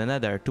behind in the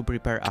nether to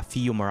prepare a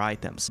few more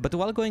items. But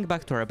while going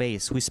back to our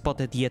base, we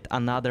spotted yet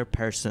another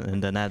person in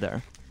the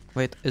nether.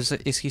 Wait, is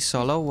he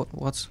solo?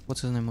 What's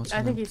his name?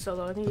 I think he's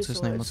solo. I think What's he's his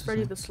solo. name? It's What's his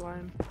Freddy name? the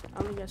Slime.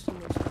 I'm guessing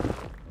he's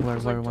Where?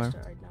 just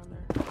right down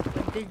there.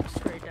 Like, dig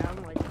straight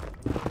down, like.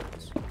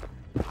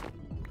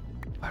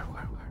 Where?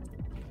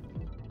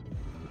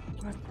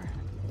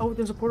 Oh,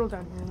 there's a portal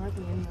down here. It might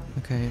be in there.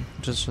 Okay,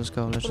 just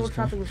go. Let's Portal just go.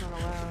 trapping is not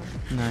allowed.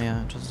 No,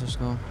 yeah, just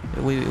go.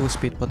 We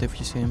speed bot if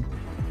you see him.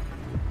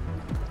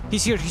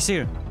 He's here.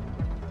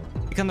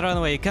 You can't run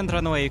away. You can't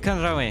run away.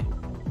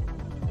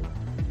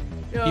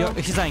 Yo,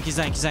 he's dying.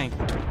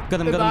 Got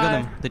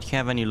him. Did you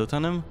have any loot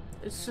on him?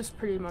 It's just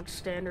pretty much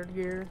standard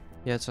gear.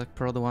 Yeah, it's like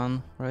Pro the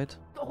 1, right?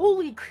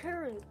 Holy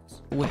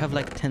carrots! We have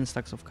like 10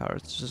 stacks of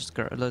cards.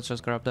 Let's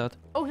just grab that.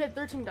 Oh, he had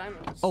 13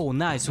 diamonds. Oh,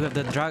 nice. We have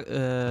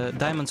the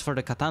diamonds for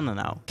the katana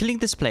now. Killing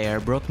this player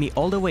brought me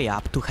all the way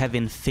up to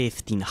having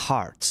 15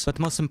 hearts. But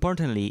most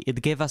importantly,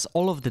 it gave us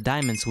all of the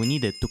diamonds we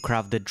needed to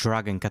craft the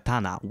dragon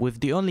katana, with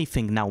the only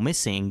thing now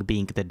missing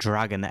being the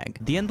dragon egg.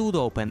 The end would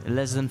open in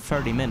less than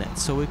 30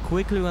 minutes, so we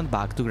quickly went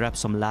back to grab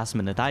some last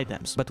minute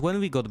items. But when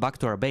we got back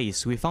to our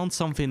base, we found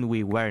something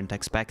we weren't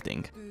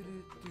expecting.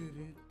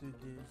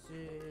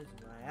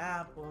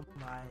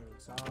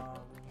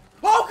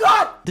 Oh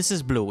god! This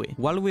is Bluey.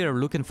 While we were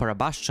looking for a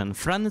bastion,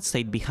 Fran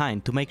stayed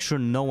behind to make sure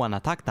no one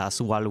attacked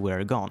us while we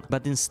were gone.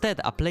 But instead,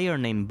 a player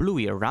named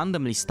Bluey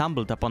randomly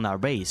stumbled upon our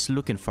base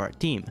looking for a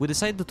team. We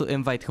decided to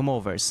invite him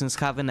over, since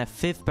having a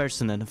 5th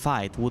person in the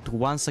fight would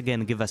once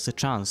again give us a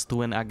chance to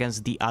win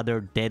against the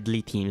other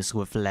deadly teams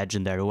with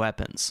legendary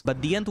weapons.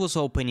 But the end was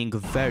opening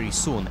very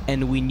soon,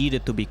 and we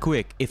needed to be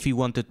quick if we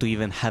wanted to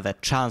even have a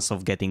chance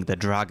of getting the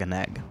dragon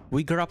egg.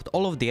 We grabbed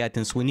all of the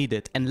items we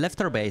needed and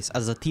left our base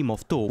as a team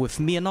of 2 with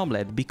me and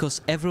Omelette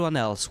because everyone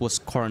else was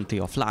currently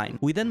offline.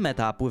 We then met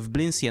up with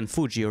Blincy and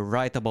Fuji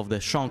right above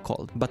the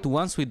stronghold, but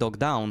once we dug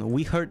down,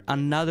 we heard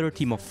another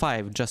team of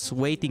 5 just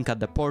waiting at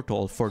the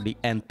portal for the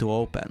end to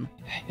open.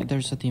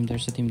 There's a team.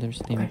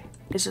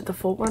 Is it the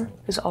full one?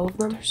 Is it all of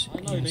them?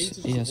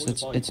 Yes,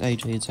 it's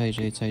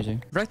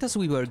AJ. Right as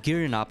we were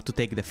gearing up to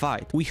take the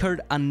fight, we heard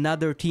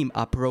another team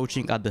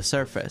approaching at the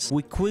surface.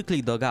 We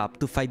quickly dug up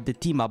to fight the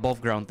team above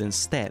ground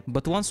instead,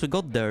 but once we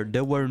got there,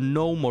 there were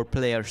no more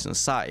players in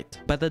sight.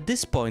 But at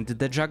this point,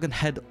 the dragon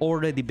had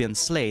already been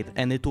slayed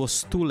and it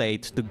was too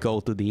late to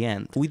go to the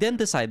end. We then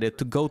decided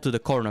to go to the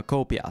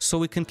cornucopia, so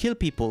we can kill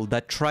people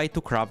that try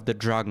to craft the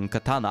dragon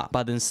katana,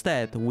 but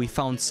instead, we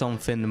found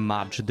something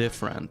much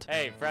different.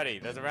 Hey, Freddy,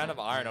 there's a random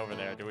iron over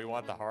there. Do we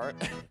want the heart?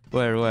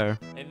 Where?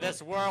 In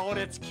this world,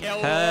 it's kill.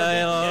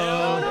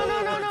 Hello.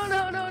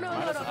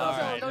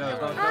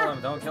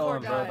 Don't kill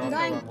him, bro. Don't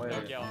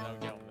kill him.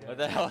 Don't kill him. What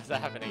the hell is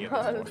happening in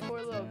this world? This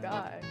poor little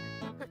guy.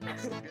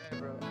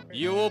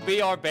 You will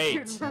be our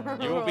bait.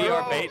 You will be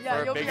our bait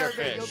for a bigger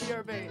fish. You'll be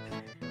our bait.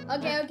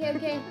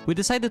 Okay. We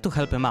decided to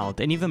help him out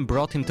and even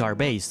brought him to our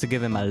base to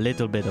give him a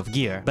little bit of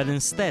gear, but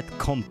instead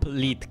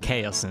complete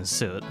chaos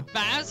ensued.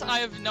 Baz, I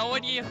have no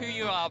idea who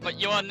you are, but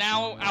you are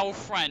now our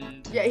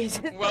friend. Yeah,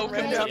 he's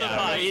welcome to the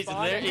party.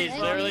 He's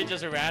literally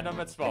just a random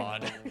at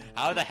spawn.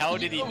 How the hell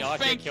did he not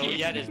get Thank killed you.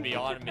 yet is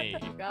beyond me.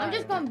 I'm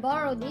just gonna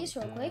borrow these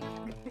real quick.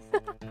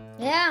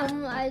 Yeah,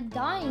 I'm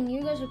dying.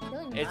 You guys are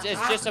killing me. It's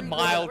just a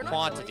mild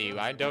quantity.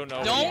 I don't know.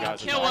 what you Don't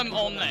guys are kill talking him,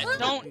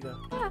 about.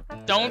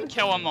 Omelette. Don't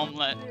kill him,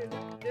 Omelette.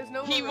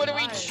 He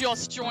literally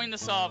just joined the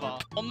server.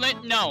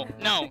 Omelette, no.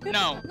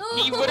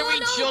 He literally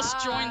just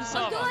joined the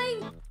server. I'm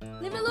dying.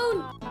 Leave me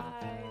alone.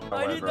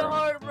 I need the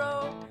heart,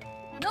 bro.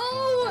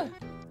 No.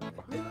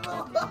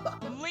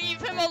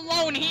 Leave him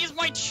alone. He's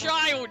my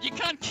child. You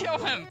can't kill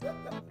him.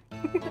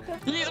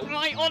 He's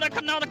my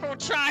uncanonical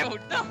child.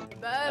 No.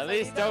 At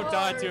least don't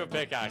die to a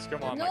pickaxe.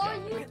 Come on, No, my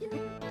guy. you can.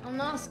 I'm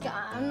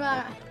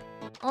not.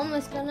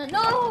 Almost gonna.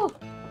 No.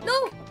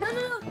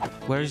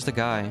 Where is the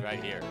guy?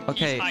 Right here.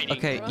 Okay,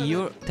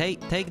 you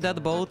take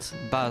that boat,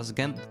 Buzz,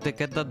 get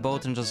that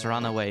boat and just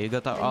run away. You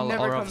got all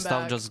our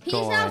stuff, just Peace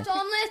go away. out,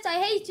 Omelette. I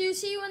hate you.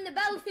 See you on the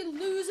battlefield,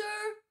 loser.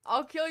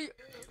 I'll kill you.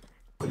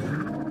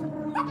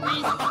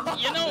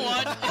 You know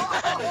what?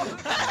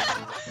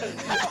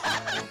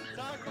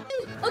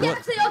 Okay,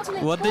 that's the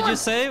ultimate. What did you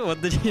say? What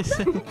did you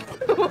say?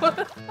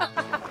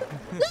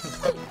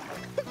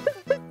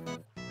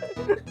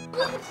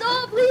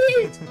 Stop,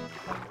 please.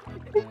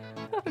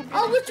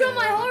 I'll withdraw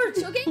my heart,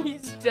 okay?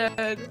 He's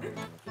dead.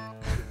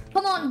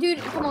 Come on, dude.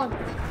 Come on.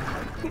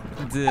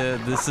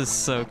 Dude, this is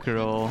so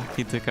cruel.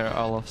 He took our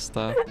all of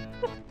stuff.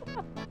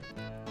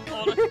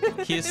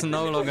 He's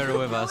no longer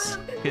with us.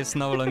 He's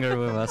no longer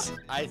with us.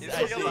 I Is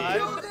he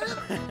alive?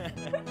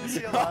 Is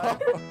he alive?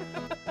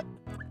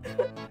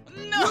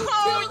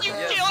 No, you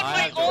killed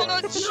my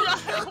older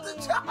child.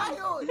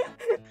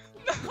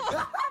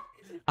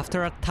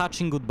 After a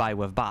touching goodbye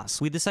with Buzz,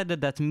 we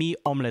decided that me,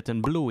 Omelette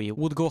and Bluey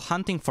would go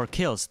hunting for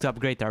kills to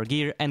upgrade our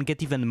gear and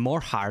get even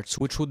more hearts,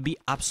 which would be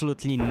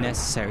absolutely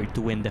necessary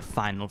to win the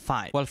final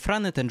fight. While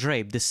Franet and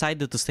Drape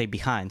decided to stay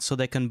behind so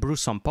they can brew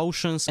some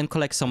potions and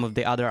collect some of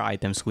the other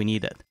items we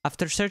needed.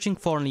 After searching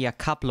for only a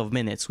couple of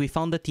minutes, we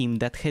found a team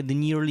that had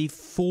nearly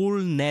full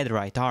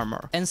netherite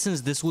armor. And since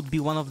this would be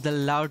one of the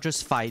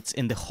largest fights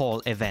in the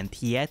whole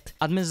event yet,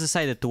 admins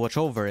decided to watch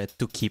over it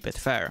to keep it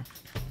fair.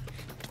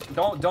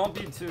 Don't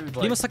be too.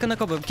 Like, You must stuck in a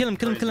cobweb. Kill him. You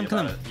can get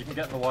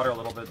in the water a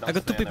little bit. I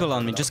got two people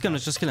on me. Just kill him.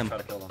 Just kill him.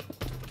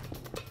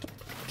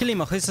 Kill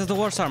him. He's the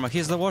worst armor.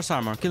 He's the worst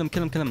armor. Kill him.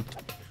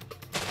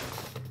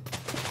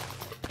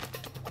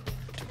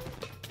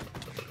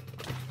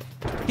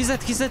 He's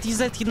dead.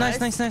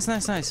 Nice. I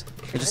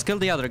just kill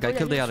the other guy.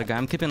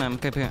 I'm keeping him.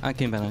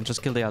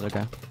 Just kill the other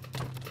guy.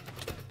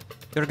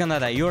 You're gonna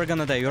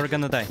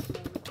die.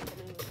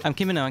 I'm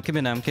keeping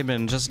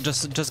him.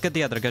 Just get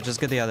the other guy.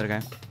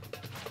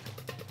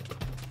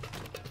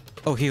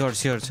 Oh, he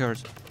hurts. Good tracker.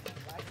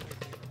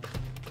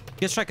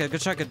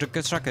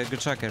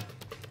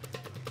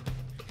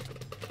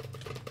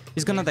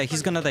 He's gonna die.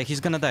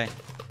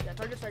 Yeah,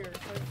 target striker.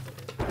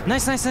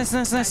 Nice. Nice.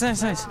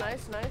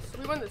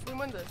 We win this.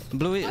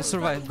 Bluey,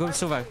 survive. Go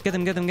survive. Get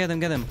him. Grab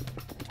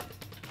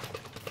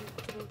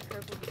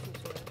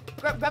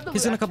the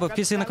He's in a cobweb.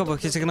 GG.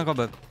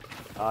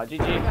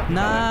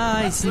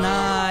 Nice.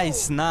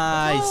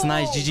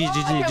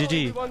 GG.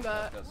 We won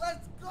that.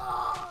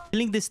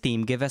 Killing this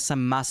team gave us a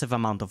massive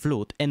amount of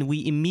loot, and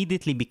we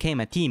immediately became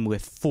a team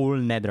with full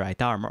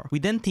netherite armor. We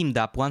then teamed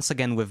up once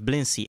again with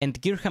Blincy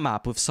and geared him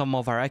up with some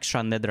of our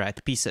extra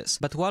netherite pieces.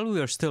 But while we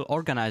were still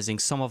organizing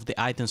some of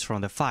the items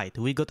from the fight,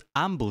 we got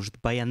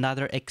ambushed by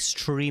another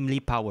extremely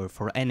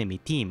powerful enemy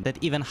team that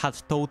even had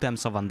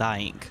totems of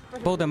undying.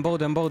 Bow them.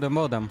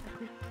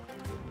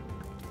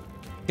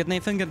 Get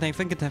Nathan. I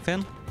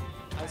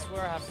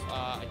swear I have.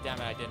 Damn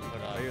it, I didn't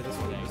put up. This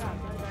one.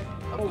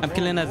 I'm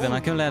killing Edwin.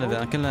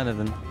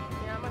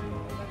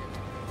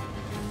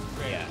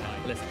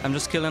 I'm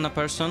just killing a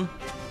person.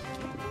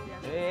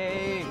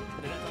 Hey.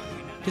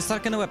 He's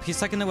stuck in a web.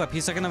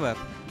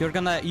 You're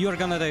gonna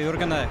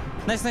die.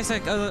 Nice. I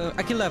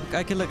kill the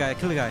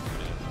guy.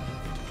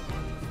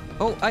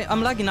 Oh,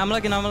 I'm lagging. Yeah, I'm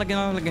coming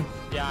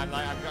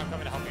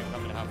to help you.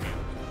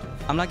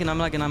 I'm lagging. I'm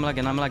lagging.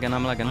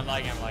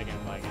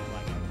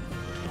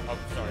 Oh,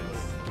 sorry.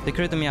 They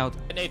critted me out.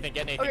 Get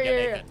Nathan.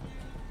 Okay,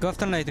 Go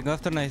after Nathan.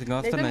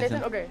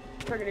 Nathan. Okay,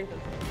 target Nathan.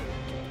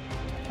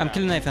 I'm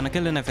killing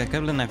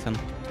Nathan.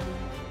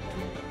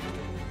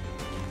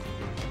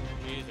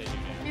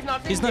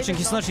 He's notching.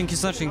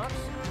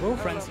 Woo,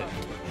 Francis.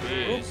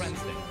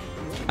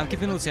 I'm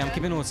keeping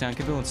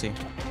Uzi.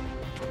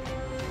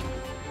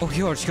 Oh,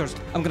 he hurts.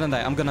 I'm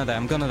gonna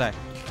die.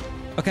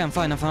 Okay, I'm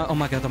fine. Oh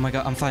my god,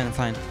 I'm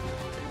fine.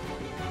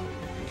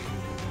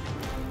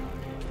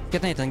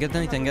 Get Nathan. I'm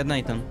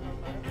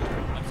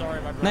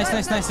sorry, my brother. Nice.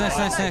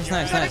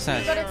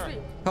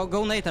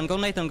 Go Nathan.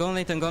 Wait,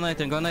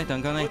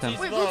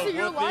 Woodsy,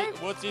 you're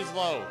alive? Woodsy's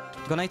low.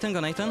 Go Nathan.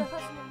 Nathan.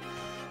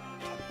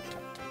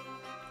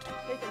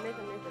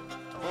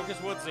 Focus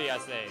Woodsy, I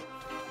say.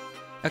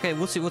 Okay,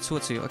 Woodsy.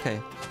 Okay.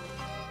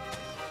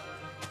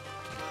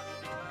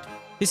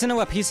 He's in a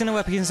web, he's in a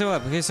web, he's in a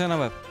web, he's in a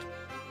web.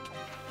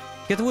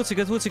 Get Woodsy,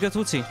 get Woodsy, get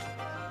Woodsy.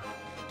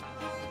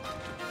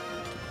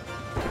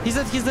 He's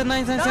dead,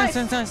 nice.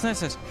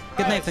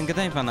 Get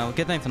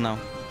Nathan now.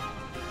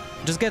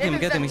 Just get him,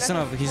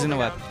 he's in a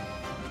web.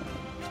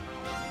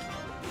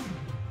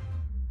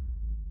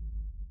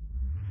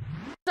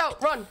 So,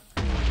 run!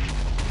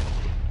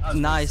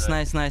 Nice.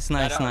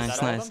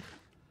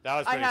 That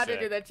was I pretty had sick.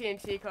 to do that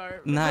TNT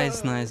card.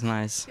 Nice.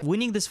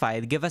 Winning this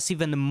fight gave us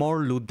even more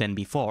loot than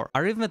before.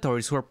 Our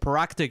inventories were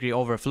practically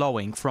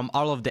overflowing from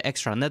all of the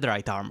extra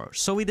netherite armor,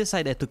 so we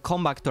decided to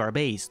come back to our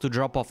base to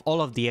drop off all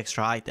of the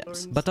extra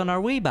items. But on our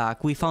way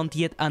back, we found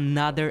yet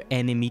another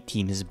enemy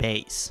team's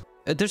base.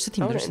 There's a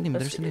team. Wait,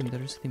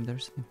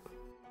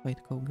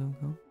 go.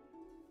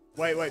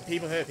 Wait,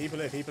 people here.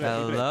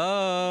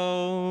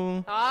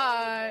 Hello.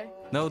 Hi.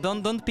 No,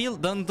 don't kill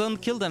them.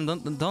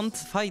 Don't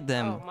fight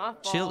them. Oh, my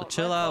fault.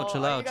 Chill out.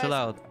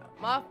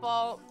 My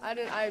fault.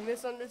 I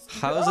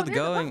misunderstood. How is it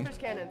going?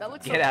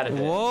 Get out of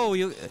here.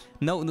 Whoa,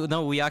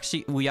 no, we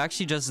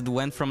actually just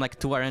went from like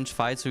 2-inch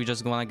fights, so we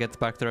just wanna get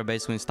back to our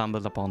base when we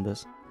stumbled upon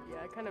this.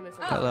 Yeah, I kind of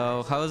misunderstood.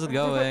 Hello, how is it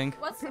going?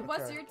 What's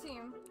your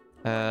team?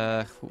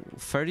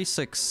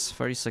 36.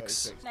 Wait,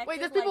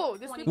 there's people.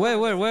 Where?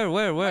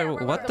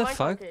 What the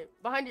fuck? Okay,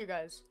 behind you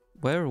guys.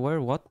 Where,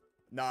 what?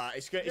 Nah,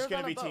 it's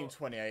gonna be team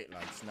 28,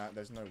 lads. Nah,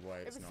 there's no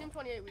way. If it's team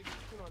 28, we can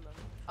team on them.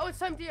 Oh, it's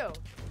time Dio.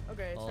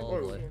 Okay, it's time Oh,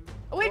 Dio's team.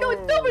 Oh wait, no,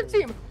 it's Silver's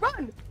team.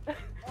 Run!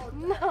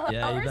 No.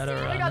 Yeah, you better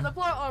I got run. the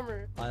plot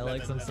armor.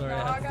 Alex, I'm sorry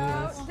I have to do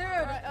this.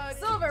 Dude,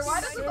 Silver, why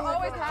does this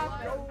always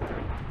happen?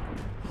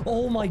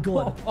 Oh my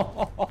god.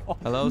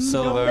 Hello,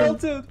 Silver.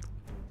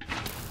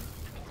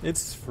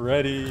 It's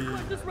Freddy.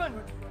 Just run.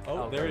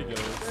 Oh, there he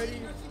goes.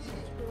 Ready.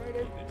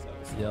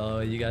 Yo,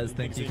 you guys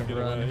think you can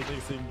run?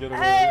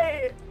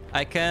 Hey!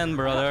 I can,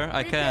 brother.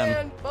 I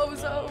can.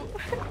 Bozo.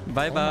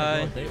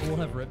 Bye. They all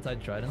have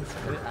Riptide Tridents.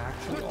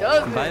 Who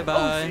does? Bye.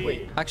 Oh,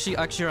 Actually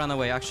run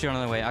away. Yeah,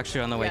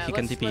 he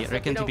can TP.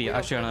 Rick can TP.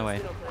 Actually run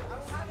away.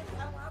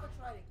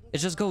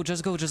 Just go.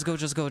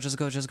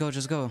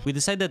 We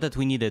decided that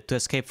we needed to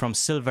escape from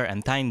Silver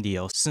and Time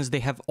Dio, since they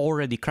have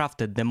already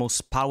crafted the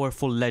most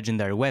powerful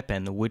legendary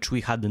weapon, which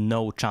we had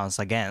no chance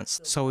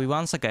against. So we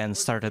once again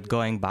started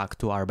going back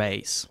to our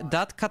base.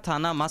 That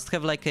katana must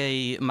have like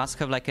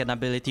an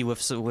ability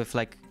with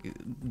like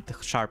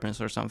sharpness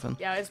or something.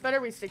 Yeah, it's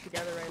better we stick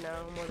together right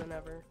now more than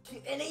ever.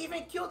 And they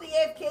even killed the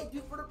AFK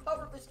dude for the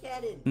powerless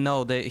cannon.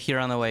 No, he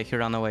ran away. Okay,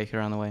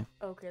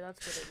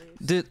 that's good at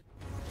least. Dude.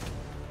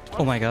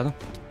 Oh my god.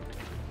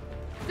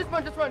 Just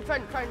run,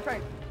 try.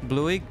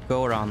 Bluey,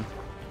 go around.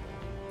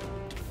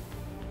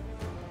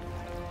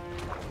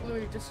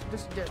 Bluey, just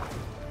dip.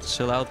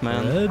 Chill out,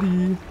 man.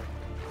 Ready.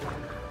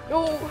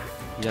 No!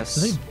 Yes.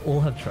 Do they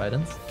all have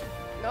tridents?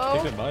 No! I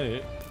think they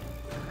might.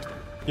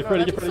 Get Bro,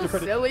 ready, that'd get be ready. so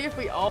silly if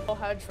we all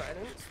had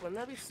tridents. Wouldn't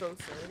that be so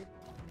silly?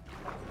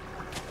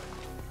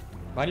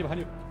 Behind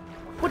you.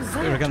 What is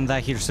that? You're gonna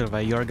die here,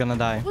 Silver. You're gonna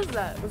die. What was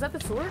that? Was that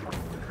the sword?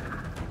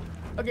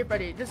 Okay,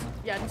 Freddy, just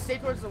stay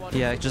towards the water.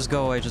 Yeah, just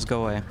go away.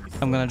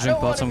 I'm gonna drink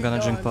pots. Oh,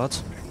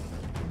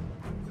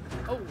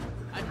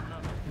 I did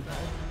not.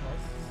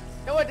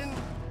 No, I didn't.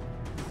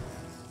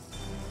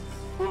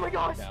 Oh my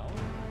gosh.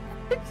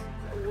 Whoops.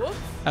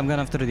 I'm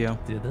gonna have to Dio.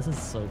 Dude, this is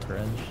so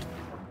cringe.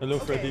 Hello,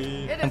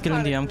 Freddy. I'm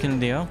killing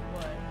Dio.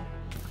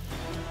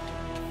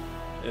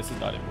 This is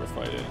not even worth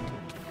fighting.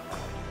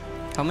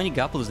 How many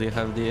gapples do you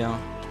have, Dio?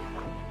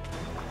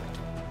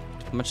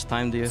 How much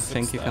time do you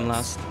think you can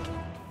last?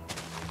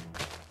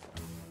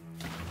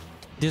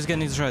 Dio's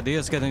getting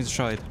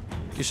destroyed.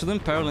 You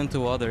shouldn't peril into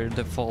water,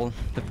 the peril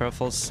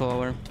falls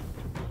slower.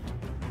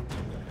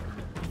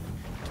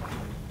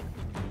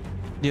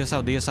 Dio's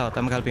out,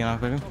 I'm helping. Oh,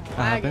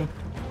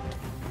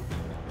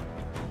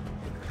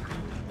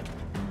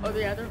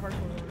 yeah, they're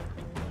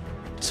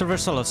hardcore. Silver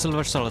solo.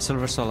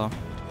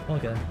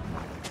 Okay.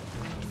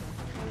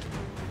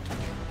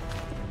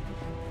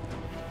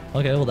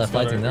 Okay, well they're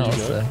fighting now,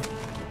 so...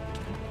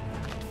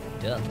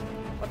 Yeah.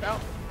 Watch out.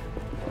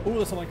 Oh,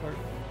 that's on my card.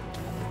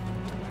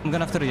 I'm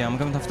gonna have to Dio.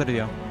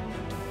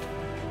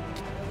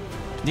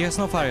 Dio has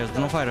no fires. He's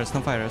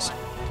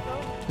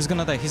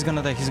gonna die.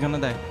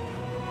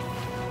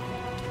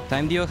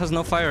 Time Dio has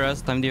no fire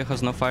rest.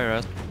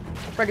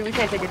 Freddy, we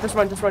can't take it. Just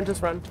run.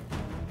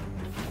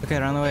 Okay,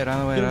 run away.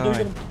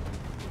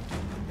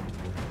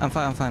 I'm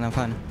fine.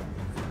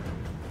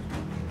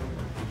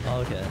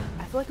 Okay.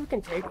 I feel like we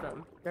can take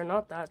them. They're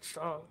not that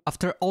strong.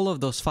 After all of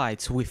those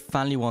fights, we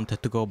finally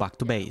wanted to go back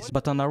to base,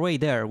 but on our way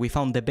there, we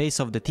found the base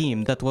of the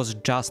team that was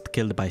just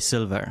killed by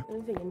Silver.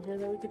 Anything in here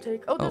that we could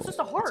take? Oh, there's just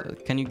a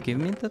heart. Can you give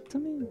me that to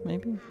me,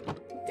 maybe?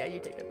 Yeah, you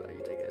take it, bro.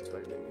 It's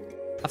better than you.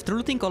 After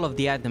looting all of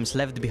the items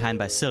left behind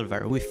by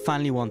Silver, we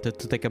finally wanted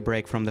to take a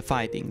break from the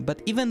fighting,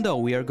 but even though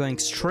we are going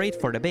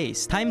straight for the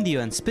base, Time Dio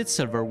and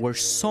SpeedSilver were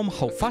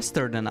somehow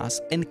faster than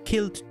us and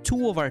killed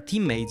 2 of our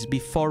teammates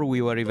before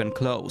we were even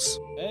close.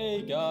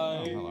 Hey,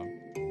 guy.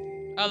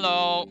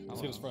 Hello. Let's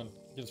get his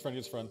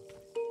friend.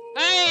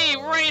 Hey,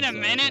 wait a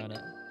minute.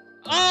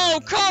 Oh,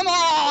 come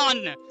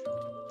on!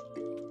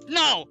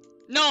 No!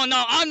 No,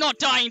 no, I'm not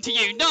dying to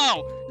you.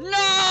 No!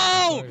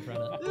 No!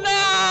 No!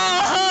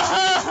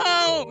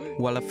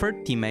 While a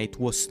third teammate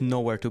was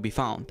nowhere to be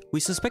found. We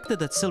suspected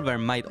that Silver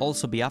might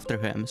also be after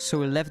him, so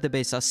we left the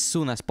base as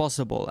soon as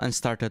possible and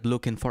started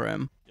looking for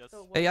him.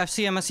 Hey, I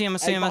see him, I see him, I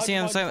see him, I see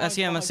him, I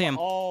see him, I see him.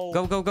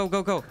 Go, go, go,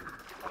 go, go.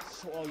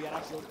 Oh, yeah,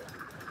 that's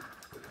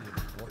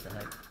What the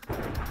heck?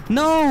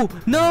 No!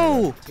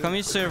 No! Come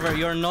here, Silver,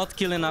 you're not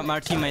killing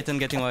our teammate and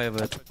getting away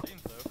with it.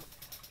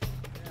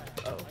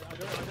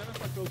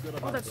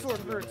 Oh, that sword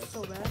hurts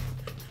so bad.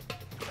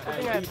 I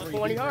think I have B3,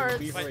 20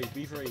 hearts.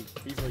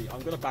 B3.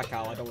 I'm gonna back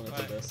out. I don't want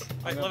to do this.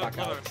 I'm gonna back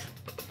out.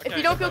 If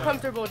you don't feel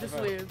comfortable, just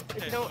leave.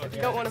 If you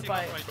don't want to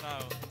fight,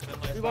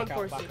 we won't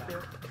force you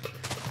to.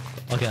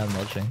 Okay, I'm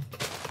watching.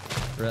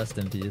 Rest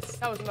in peace.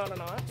 That was not a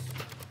notch.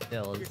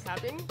 Yeah, You're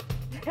tapping?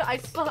 I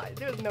saw it.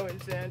 There was no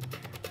enchant.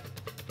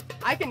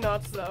 I can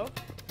notch though.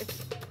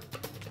 It's...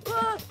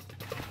 Ah!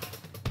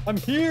 I'm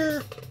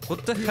here!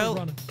 What the hell?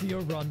 Run,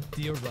 Dio, run,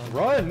 Dio, run.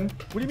 Run?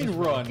 What do you mean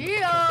run?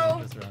 Dio!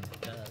 Just run.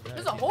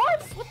 There's a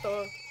horse? What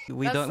the?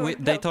 We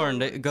don't. They turn.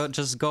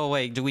 Just go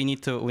away. We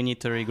need to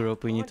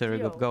regroup. We need to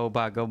regroup. Go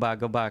back. Go back.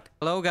 Go back.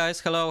 Hello, guys.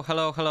 Hello.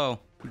 Hello. Hello.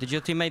 Did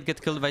your teammate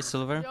get killed by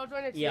Silver?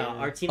 Yeah,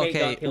 our teammate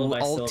got killed by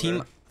Silver.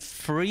 Team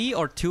 3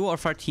 or 2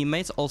 of our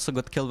teammates also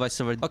got killed by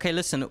Silver. Okay,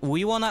 listen.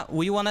 We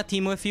wanna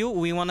team with you.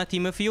 We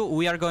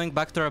are going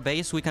back to our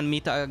base. We can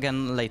meet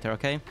again later.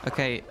 Okay.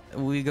 Okay.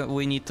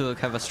 We need to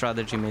have a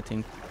strategy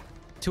meeting.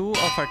 2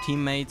 of our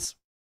teammates.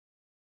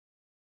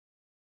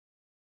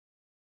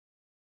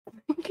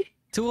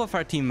 2 of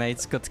our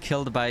teammates got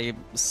killed by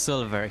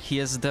Silver. He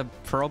is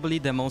probably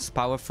the most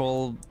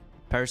powerful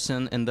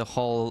person in the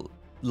whole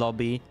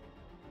lobby.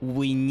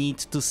 We need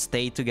to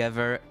stay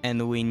together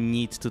and we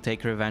need to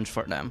take revenge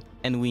for them.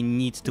 And we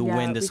need to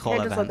win this whole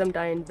event. We can't just let them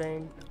die in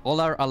vain. All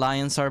our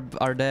alliance are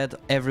dead.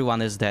 Everyone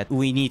is dead.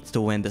 We need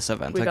to win this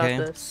event, okay? We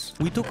got this.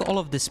 We took all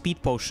of the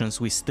speed potions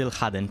we still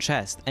had in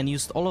chest and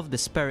used all of the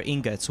spare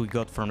ingots we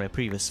got from the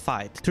previous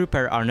fight to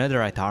repair our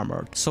netherite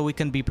armor, so we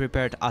can be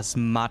prepared as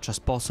much as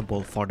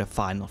possible for the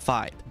final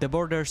fight. The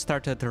border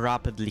started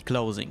rapidly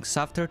closing, so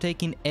after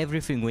taking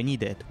everything we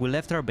needed, we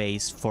left our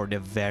base for the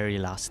very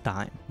last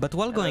time. But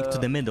while going to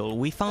the middle,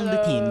 we found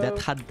the team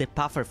that had the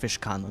pufferfish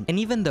cannon, and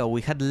even though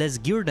we had less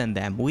gear than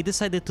them, we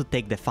decided to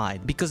take the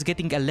fight, because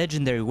getting a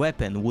legendary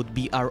weapon would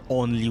be our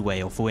only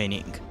way of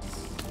winning.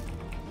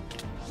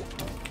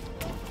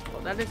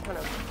 Well, that is kind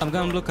of... I'm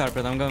going blue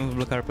carpet,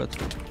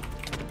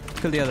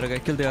 Kill the other guy,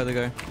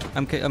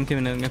 I'm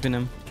killing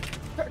him,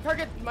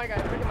 Target my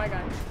guy,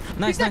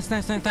 Nice.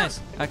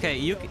 Okay,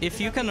 if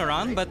you can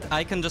run, but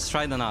I can just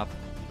try them up.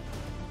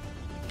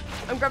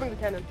 I'm grabbing the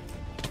cannon.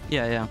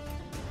 Yeah.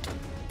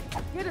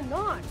 Get a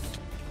notch.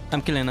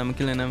 I'm killing him.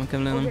 Okay, next to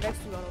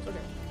models, okay.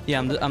 Yeah,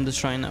 I'm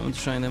destroying him.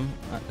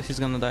 He's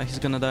gonna die.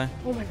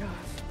 Oh my gosh.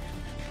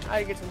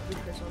 I get some food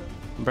fish on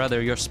him.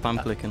 Brother, you're spam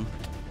clicking.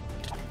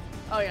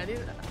 Oh yeah, these...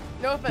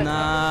 No offense.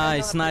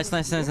 Nice.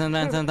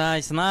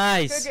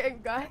 Good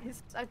game,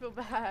 guys. I feel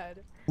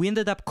bad. We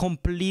ended up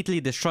completely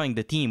destroying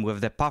the team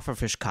with the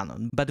pufferfish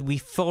cannon, but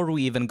before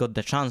we even got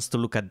the chance to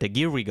look at the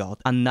gear we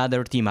got,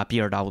 another team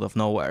appeared out of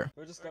nowhere.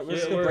 We're just gonna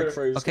break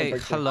through. Okay,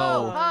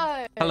 hello. Oh,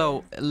 hi.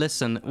 Hello,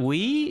 listen,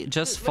 we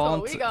just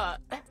found...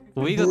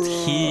 We got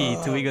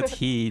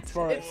heat.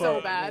 It's so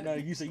bad. No,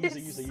 use it.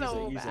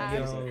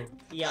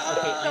 Yeah,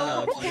 okay, I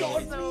know.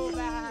 It's so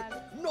bad.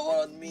 Not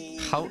on me.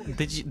 How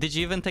did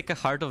you even take a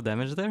heart of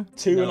damage there?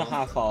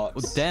 2.5 hearts.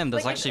 Oh, damn,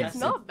 that's actually... It's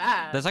not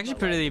bad. That's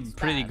actually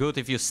pretty good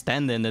if you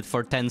stand in it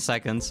for 10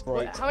 seconds.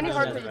 Right. How many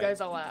hearts are you guys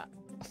all at?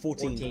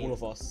 14, all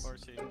of us.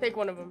 14. Take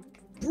one of them.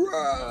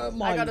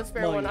 Bruh, I got a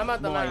spare one. I'm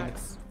at the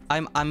max.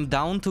 I'm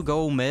down to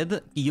go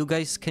mid.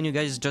 Can you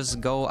guys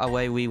just go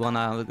away? We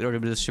wanna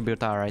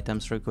redistribute our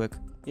items real quick.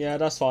 Yeah,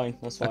 that's fine.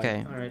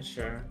 Okay. Alright,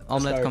 sure.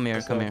 Omelette, come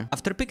here.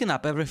 After picking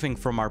up everything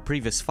from our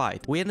previous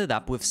fight, we ended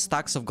up with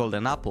stacks of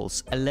golden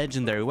apples, a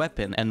legendary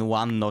weapon, and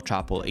 1 notch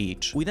apple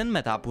each. We then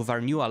met up with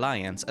our new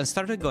alliance and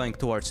started going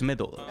towards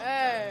middle.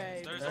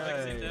 Hey! There's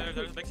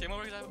a big team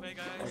over here,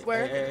 guys.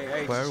 Where?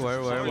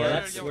 Where? Yeah,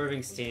 that's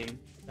Swerving's team.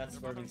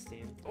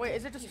 Wait,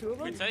 is it just 2 of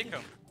them? We take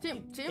them.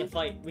 Team?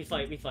 We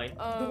fight.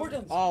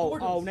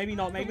 Oh, maybe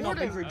not.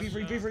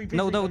 B3.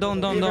 No, don't.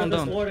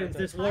 There's wardens.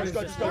 Just run to the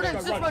other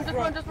side of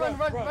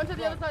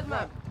the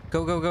map.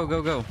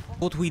 Go.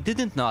 What we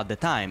didn't know at the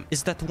time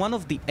is that one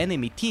of the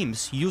enemy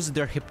teams used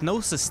their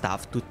hypnosis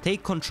staff to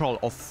take control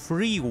of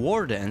 3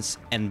 wardens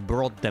and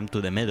brought them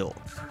to the middle.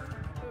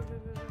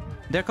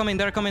 They're coming.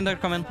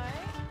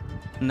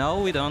 No,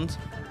 we don't.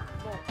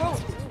 Bro,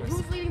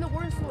 who's leading the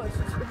wardens to us?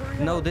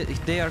 No,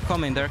 they are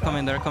coming. They're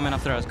coming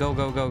after us. Go.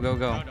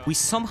 We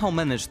somehow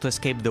managed to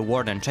escape the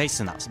warden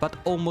chasing us, but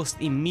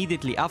almost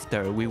immediately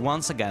after, we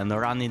once again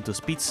ran into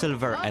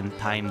SpeedSilver and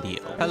Time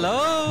Dio.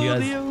 Hello,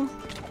 Dio.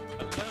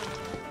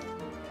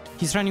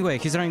 He's running away.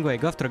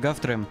 Go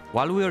after him.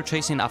 While we were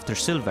chasing after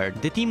Silver,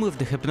 the team with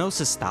the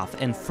hypnosis staff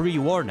and 3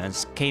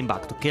 wardens came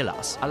back to kill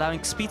us,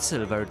 allowing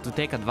SpeedSilver to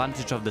take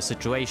advantage of the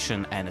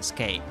situation and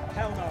escape.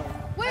 Hell no.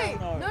 Wait!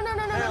 No.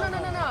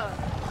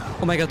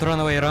 Oh my god, run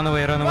away, run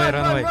away, run away,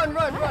 run away. Run.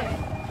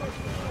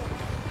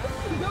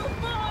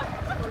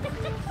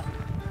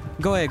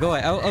 Go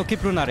away, I'll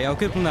keep Lunari,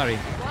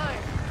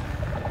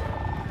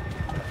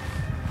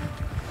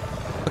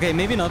 Okay,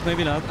 maybe not,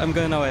 I'm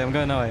going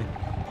away.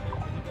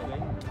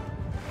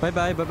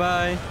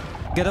 Bye.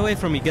 Get away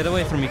from me.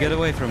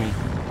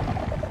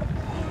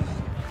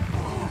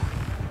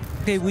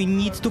 Okay, we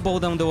need to bow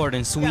down the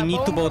wardens.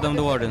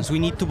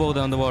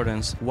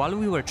 While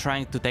we were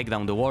trying to take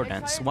down the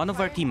wardens, one of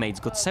our teammates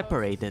got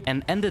separated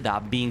and ended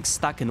up being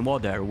stuck in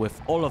water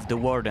with all of the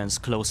wardens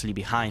closely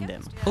behind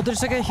him. Oh,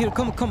 there's a guy here.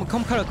 Come on.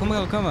 Quite a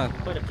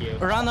few.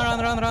 Run. Oh,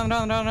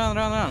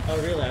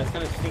 really? I was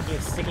kind of thinking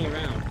of sticking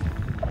around.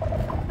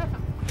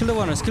 Kill the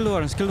wardens.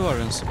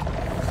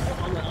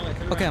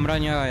 Okay, I'm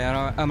running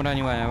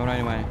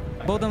away.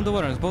 Bow down the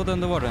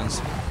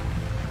wardens.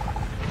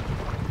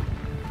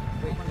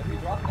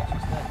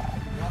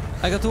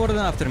 I got warden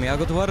after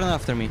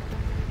me.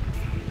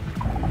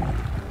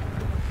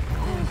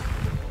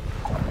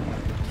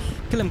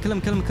 Kill him. Kill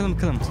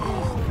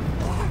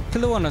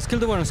the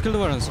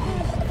wardens.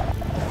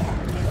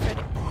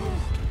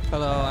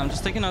 Hello, I'm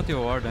just taking out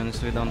your wardens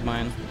if you don't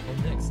mind.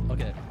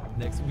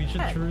 Next, we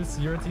should truce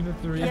your team of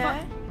 3.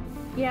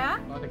 Yeah?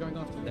 Oh, they're going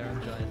off. They're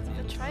on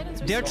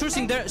giant. They're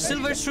trucing.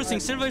 Silver's trucing.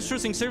 Silver's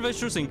trucing with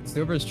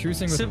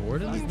the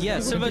wardens? Yeah,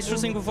 Silver's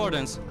trucing with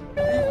wardens.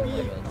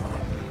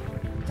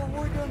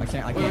 I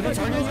can't.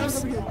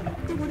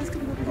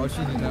 Oh,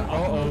 she's in there.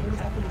 Oh.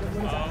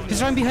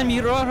 He's right behind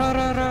me.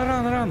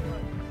 Run.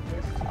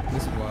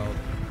 This is wild.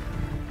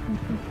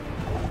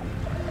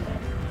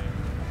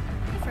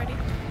 Freddy.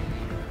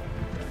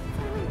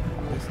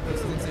 This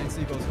is insane.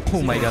 Seagulls.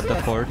 Oh my god, the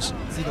forts.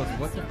 Seagulls,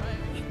 what the?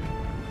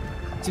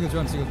 Seagulls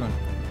run.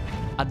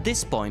 At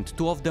this point,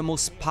 two of the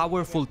most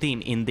powerful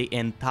team in the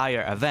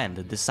entire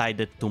event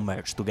decided to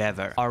merge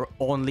together. Our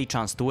only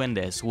chance to win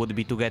this would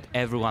be to get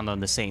everyone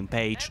on the same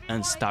page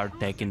and start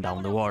taking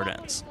down the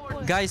wardens.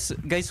 Guys,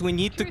 we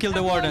need to kill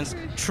the wardens.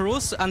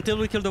 Truce until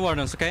we kill the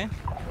wardens, okay?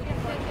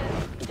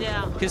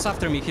 Yeah. He's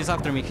after me. I can't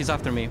see him. He's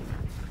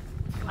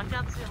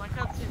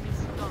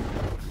gone.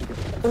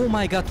 Oh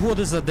my god, what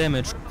is the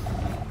damage?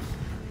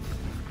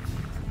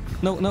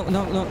 No,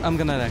 I'm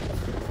gonna die.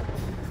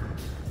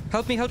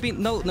 Help me.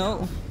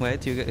 No.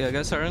 Wait, you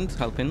guys aren't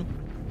helping.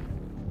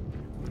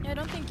 I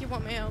don't think you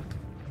want me out.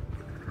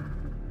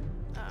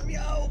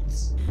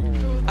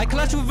 I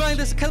clutch with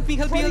blindness. Help me.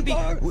 I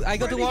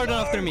got the warden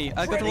after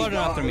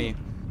me.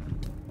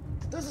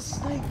 There's a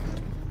snake.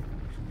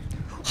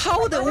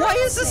 Why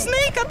is the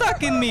snake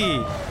attacking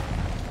me?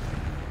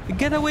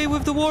 Get away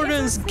with the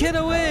wardens. Get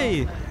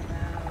away.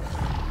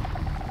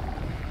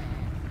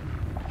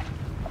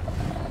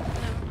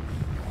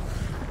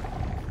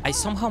 I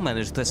somehow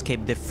managed to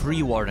escape the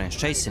 3 wardens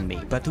chasing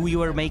me, but we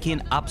were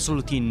making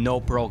absolutely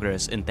no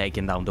progress in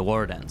taking down the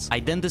wardens.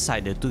 I then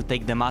decided to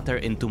take the matter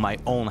into my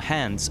own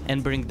hands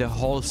and bring the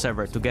whole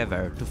server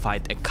together to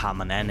fight a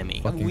common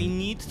enemy. We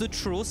need to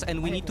truce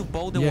and we need to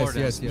bow the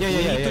wardens.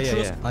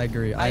 Yeah. I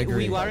agree.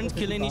 We weren't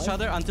killing each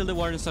other until the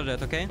wardens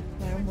started, okay?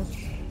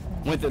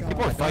 Wait,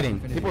 people are fighting.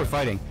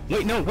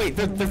 Wait,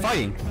 they're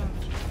fighting.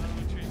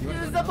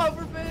 Use the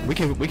power pin. We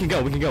can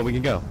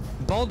go.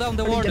 Bow down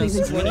the wardens.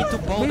 We need to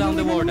bow down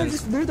the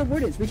wardens. They're the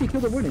wardens. We can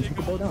kill the wardens. We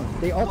can bow down.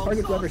 They all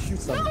target whoever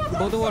shoots them.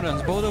 Bow the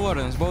wardens. Bow down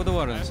the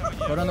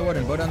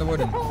warden.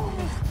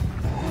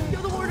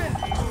 Kill the warden.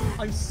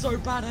 I'm so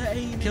bad at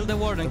aim. Kill the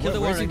warden.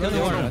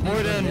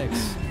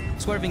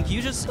 Swerving,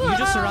 you just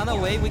run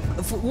away.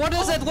 What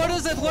is it? One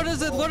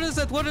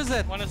is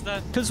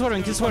dead. Kill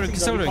Swerving. Sorry.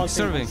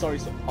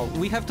 Oh.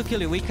 We have to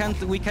kill you. We can't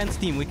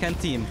team. You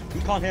can't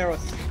hear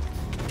us.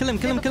 Kill him.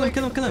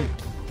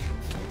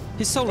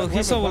 He's solo.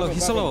 He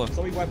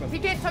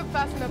can't tug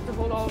fast enough to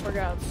hold all of our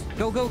guards.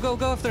 Go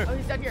after. Oh,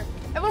 he's dead here.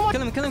 Everyone,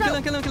 kill him. Run.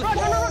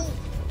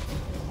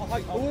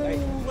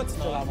 Let's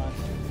chill out, man.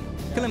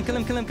 Kill him.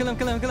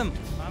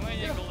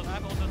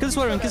 Kill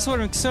Swerving. Kill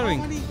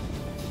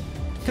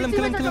him.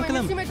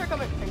 Teammates are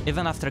coming.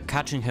 Even after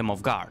catching him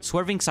off guard,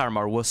 Swerving's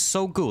armor was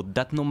so good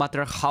that no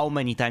matter how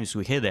many times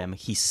we hit him,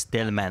 he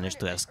still managed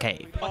to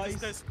escape. What is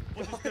this?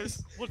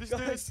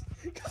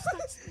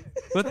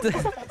 What the?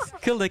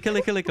 Kill it.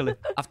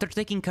 After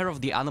taking care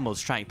of the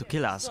animals trying to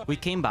kill us, we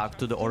came back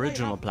to the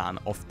original plan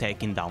of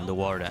taking down the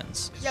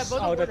wardens. Yeah,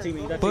 bow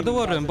the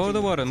warden.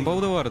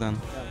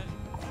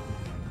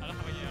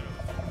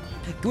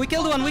 We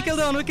killed one.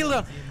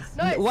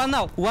 Nice. One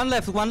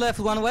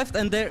left,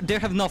 and they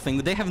have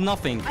nothing. I hit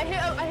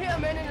a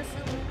man in a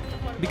suit.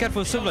 Be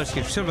careful, Silver's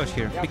here.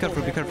 Be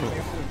careful.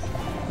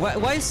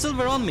 Why is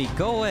Silver on me?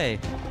 Go away.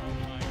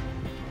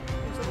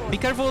 Be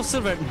careful of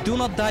Silver. Do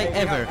not die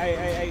ever.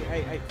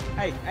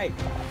 Hey.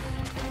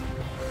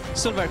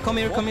 Silver, come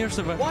here,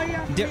 Silver.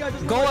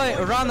 Go away.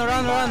 Run.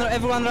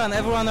 Everyone run.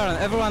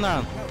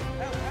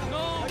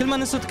 Kill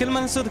man in suit.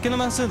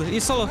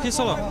 He's solo.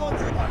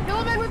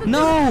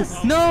 No.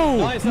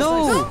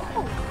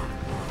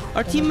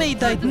 Our teammate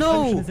died.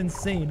 No. Is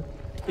insane.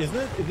 isn't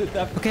it? Is it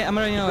that? Okay, I'm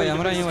running away.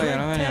 I'm running away. I'm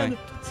running away.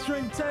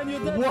 Strength 10,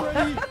 you're dead,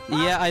 Freddy.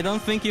 Yeah, I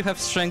don't think you have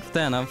strength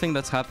 10. I don't think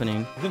that's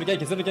happening. He's in the gank.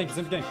 He's in the gank. He's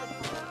in the gank.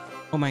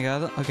 Oh my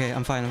god. Okay,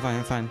 I'm fine. I'm fine.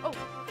 I'm fine. Oh,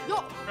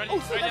 yo. Oh,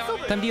 shit, that's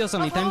over. Time Dios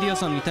on me. Time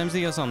Dios on me. Time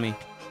Dios on me.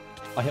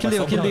 Kill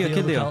Deal. Kill Deal.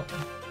 Kill Deal.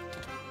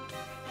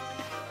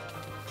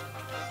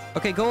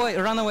 Okay, go away.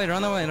 Run away.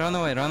 Run away. Run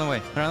away. Run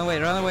away. Run away.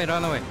 Run away.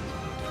 Run away.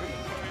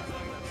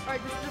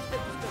 Alright,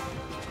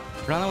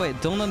 just Run away.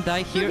 Do not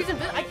die here.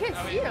 Dude, I can't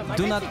see him.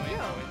 Do not.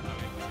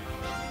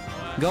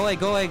 Go away.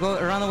 Go away. Go.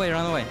 Run away.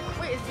 Run away.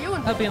 Wait, is you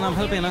and Helping. I'm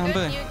helping. I'm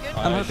helping.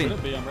 I'm helping.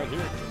 I'm right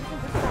here.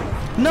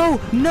 No!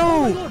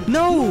 No!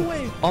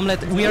 No!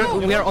 Omelette, we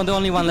are on the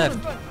only one left.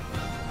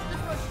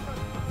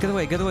 Get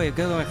away! Get away!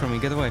 Get away from me!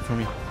 Get away from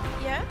me!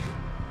 Yeah.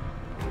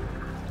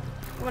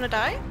 You wanna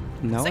die?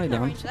 No, I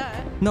don't. Arrange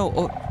that. No.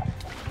 Oh.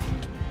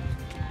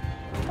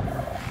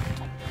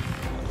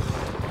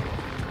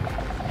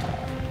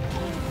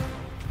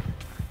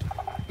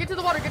 Get to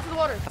the water, get to the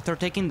water. After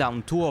taking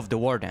down 2 of the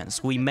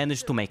wardens, we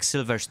managed to make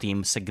Silver's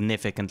team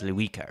significantly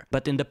weaker.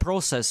 But in the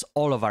process,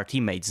 all of our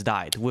teammates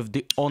died, with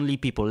the only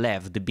people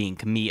left being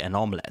me and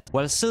Omelette.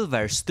 While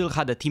Silver still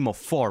had a team of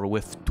 4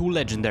 with 2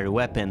 legendary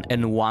weapons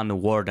and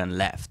 1 warden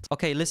left.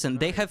 Okay, listen,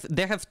 they have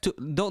 2.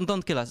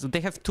 Don't kill us.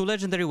 They have 2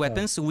 legendary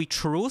weapons. We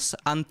truce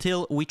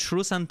until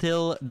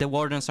the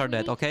wardens are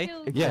dead. Okay?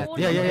 Yeah.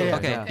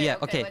 Okay. Yeah.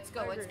 Okay.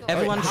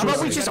 Everyone. How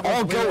about we just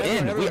all go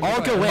in? We all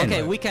go in.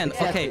 Okay, we can.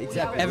 Okay.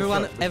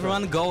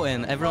 Everyone go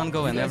in. Everyone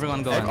go in.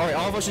 Everyone go in. Alright,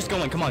 all of us just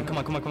go in. Come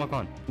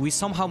on. We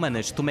somehow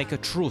managed to make a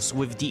truce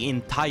with the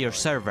entire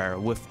server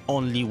with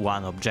only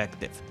one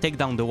objective. Take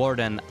down the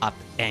warden at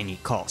any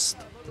cost.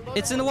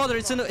 It's in the water.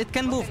 It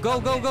can move. Go.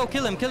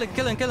 Kill him. Bow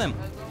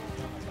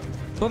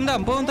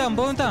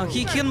him down.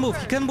 He can move.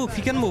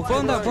 Bow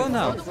him down.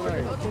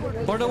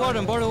 Bow the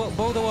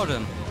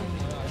warden.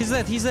 He's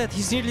dead. He's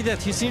nearly dead.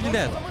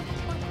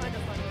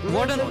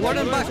 Warden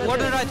back.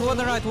 Warden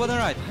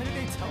right.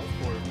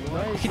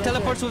 He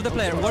teleports with the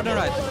player. Warden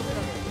right.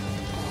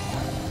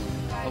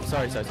 Oh,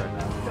 sorry.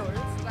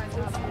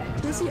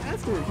 Where's he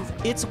after?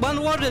 It's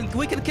one warden.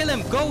 We can kill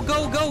him. Go.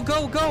 They're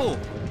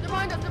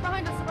behind us.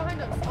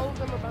 All of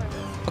them are behind us.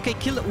 Okay,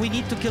 we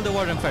need to kill the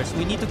warden first.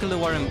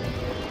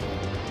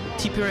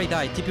 TP Ray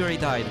died.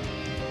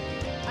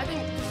 I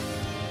think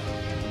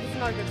this is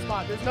not a good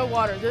spot. There's no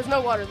water.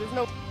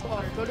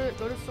 Go to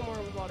somewhere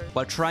with water.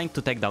 While trying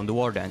to take down the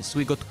wardens,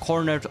 we got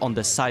cornered on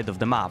the side of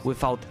the map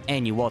without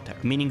any water,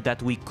 meaning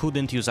that we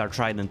couldn't use our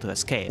trident to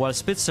escape, while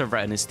SpeedSilver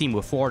and his team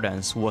with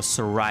wardens was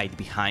right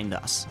behind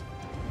us.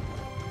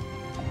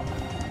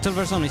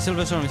 Silver's on me.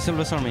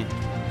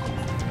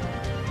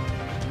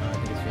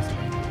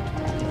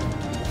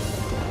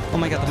 Oh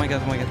my god.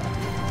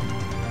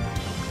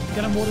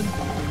 Get him, Warden.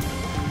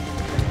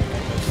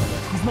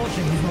 He's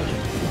marching.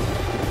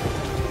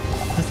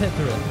 Just head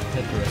through it.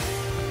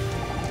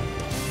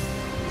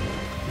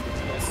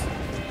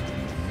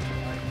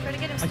 Try to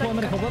get him I stuck. can't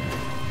medical up.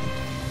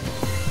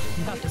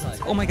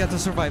 Oh my god, I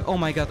survived. Oh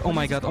my god,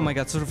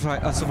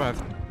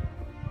 survived.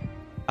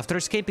 After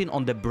escaping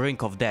on the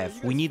brink of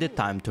death, we needed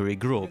time to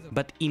regroup,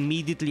 but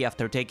immediately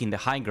after taking the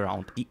high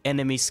ground, the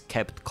enemies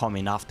kept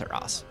coming after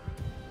us.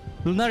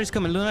 Lunar is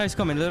coming. Guy,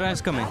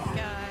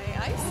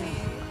 I see.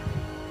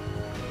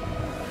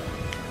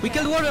 We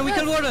killed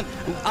Warden.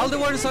 All the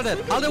Wardens are dead.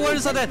 Kill it. All the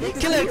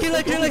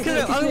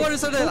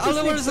Wardens are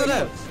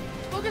dead.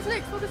 Focus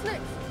Nick.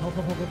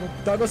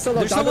 There's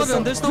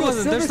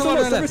no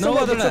Warden left. No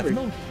Warden left.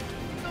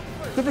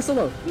 Silver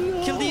solo.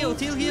 Kill Dio.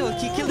 Kill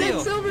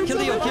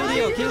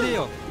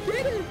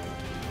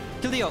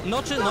Dio.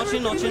 Notch in.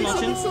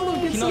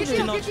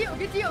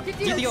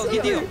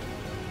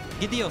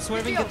 Get Dio.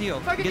 Swerving, get Dio.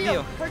 Time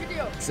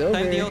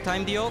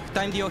Dio.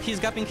 He's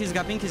gapping.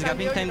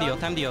 Time Dio.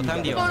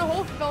 Fell in a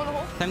hole.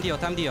 Time Dio.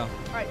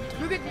 Alright,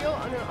 you get Dio.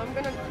 I'm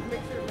gonna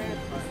make sure man.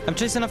 I'm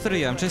chasing after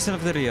Rio. Nick's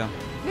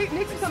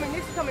coming.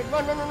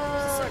 Run.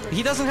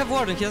 He doesn't have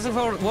warden.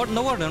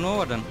 No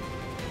warden.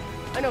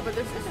 I know, but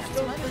this is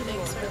still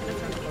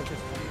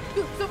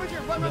Dude, Silver's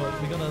here. Run. We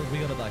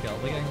gotta back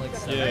out. We're getting like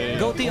 7.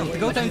 Go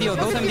time Dio.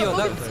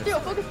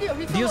 Focus Dio.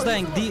 Dio's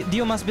dying.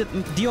 Dio must be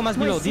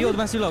low.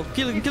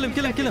 Kill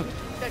him.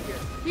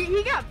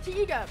 He gapped.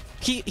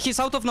 He's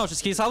out of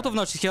notches.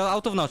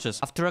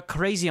 After a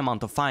crazy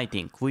amount of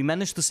fighting, we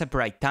managed to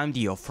separate Time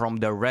Dio from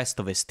the rest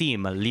of his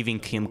team, leaving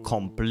him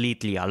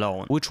completely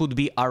alone, which would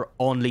be our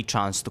only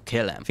chance to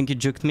kill him. Think he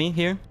juked me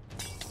here?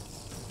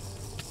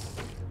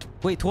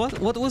 Wait, what?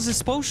 What was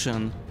this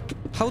potion?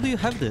 How do you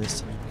have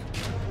this?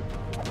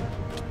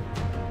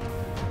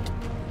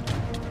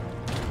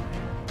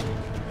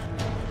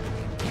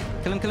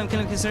 Kill him.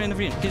 He's in the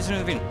green.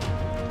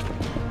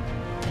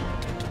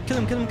 Kill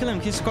him.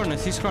 He's cornered.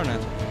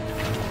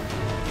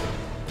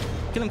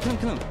 Kill him.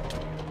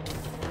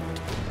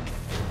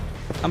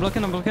 I'm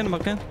blocking.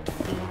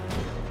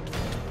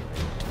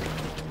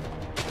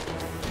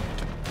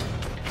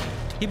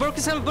 He broke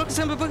his helmet.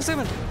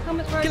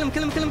 Kill him.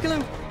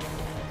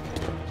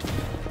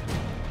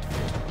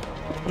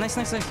 Nice.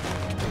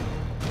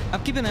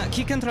 I'm keeping it.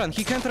 He can't run.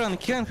 He can't run. He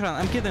can't run.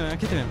 I'm kidding him. I'm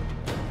kidding him.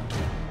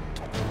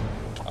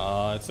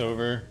 It's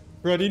over.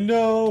 Freddy,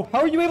 no!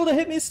 How are you able to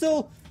hit me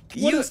still?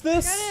 What is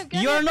this?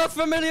 You're not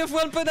familiar with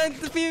 1.9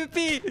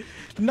 PvP!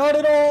 Not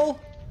at all!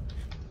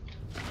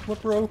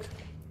 What broke?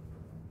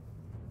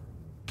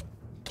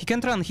 He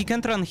can't run, he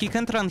can't run, he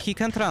can't run, he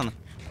can't run.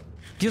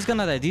 This is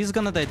gonna die, this is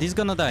gonna die, this is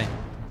gonna die.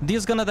 This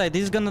is gonna die,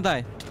 this is gonna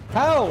die.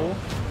 How?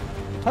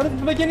 How did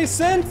it make any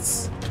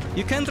sense?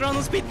 You can't run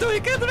on speed 2,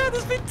 you can't run on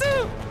speed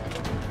 2!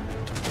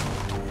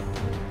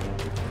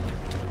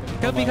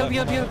 Help me, help me,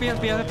 help me, help me,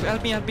 help me,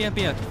 help me, help me, help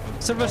me.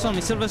 Silver's on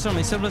me, silver's on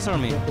me, silver's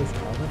on me.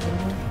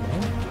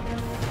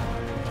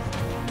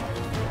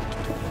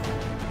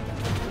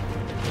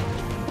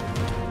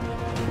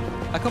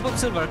 A couple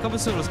silver, a couple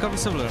silver, a couple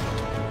silver.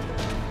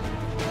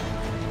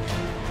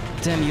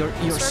 Damn, your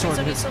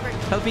sword is...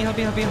 Help me, help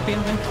me, help me, help me,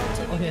 help me.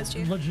 Okay,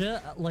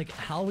 legit, like,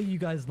 how are you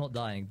guys not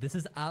dying? This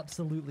is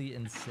absolutely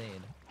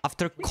insane.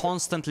 After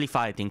constantly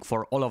fighting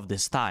for all of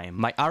this time,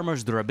 my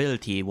armor's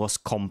durability was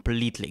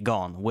completely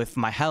gone, with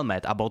my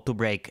helmet about to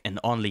break in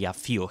only a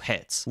few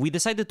hits. We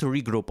decided to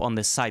regroup on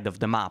this side of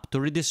the map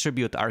to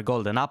redistribute our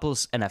golden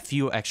apples and a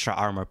few extra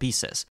armor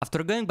pieces.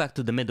 After going back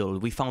to the middle,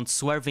 we found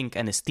Swerving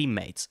and his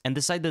teammates, and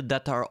decided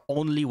that our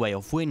only way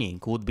of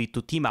winning would be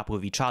to team up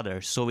with each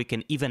other so we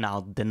can even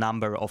out the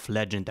number of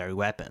legendary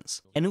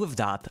weapons. And with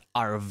that,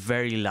 our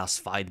very last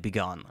fight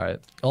began.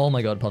 Alright. Oh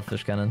my god,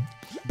 Puffish Cannon.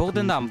 Bow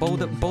them down, bow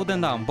them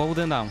down. Bow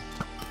them down.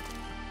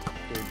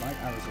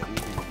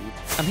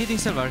 I'm hitting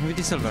silver, I'm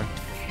hitting silver.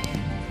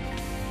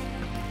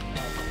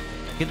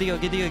 Get the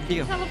get the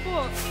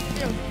Teleport.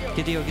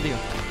 Get the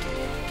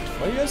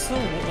Why are you guys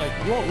telling me, like,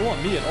 you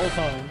want me at all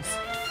times?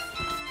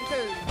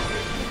 Okay.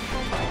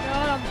 Oh my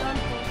god, I'm done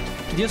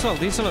for.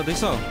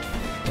 This all.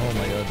 Oh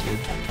my god,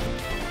 dude.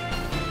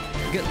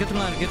 Get to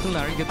Larry,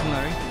 get to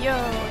Larry. Yo,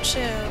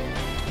 chill.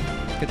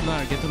 Get to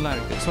Larry.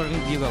 Sorry,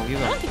 you go. I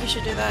don't think you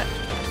should do that.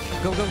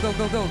 Go.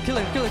 Kill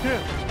her.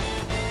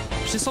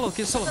 She's solo.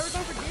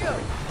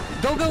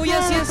 Go,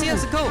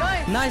 yes, go.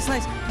 Nice.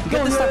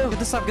 Get the stuff. Oh,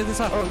 Sam. Get the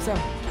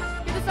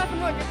stuff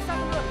and run.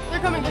 They're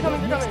coming.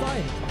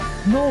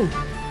 No!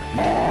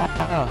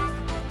 Yeah.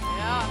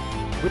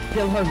 We're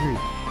still hungry.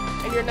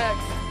 And you're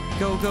next.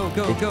 Go.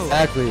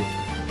 Exactly. I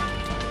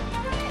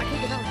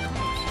can't get out.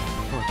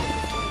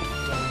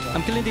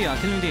 I'm killing Dio. Oh,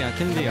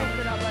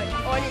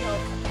 I need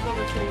help.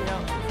 Silver's getting me out.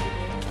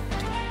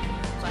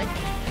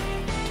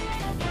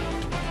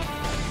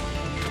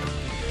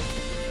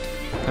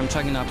 I'm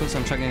chugging apples.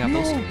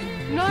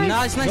 No.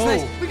 Nice.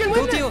 We can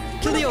win this.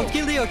 Kill Dio.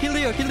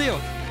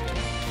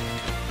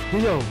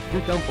 Leo,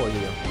 you're done for,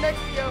 Leo.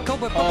 Next, yo.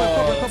 Cobra.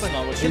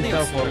 Kill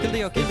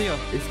Dio.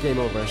 It's game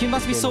over. He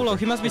must be solo.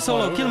 Kill him. It is.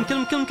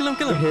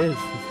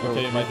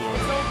 Okay, it might be over.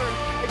 It's over.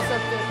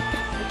 Accept it.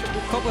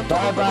 Cobra.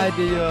 Bye,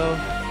 Leo.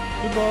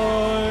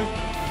 Goodbye.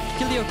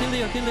 Kill Dio. Kill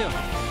him. Kill him.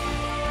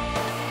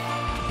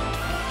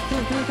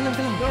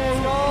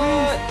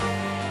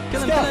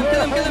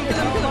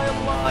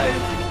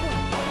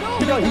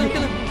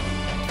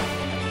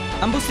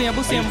 I'm boosting you.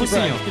 Kill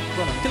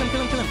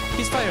him.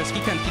 He's fires. He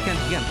can.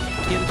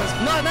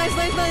 No, nice.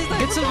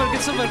 Get silver.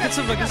 Get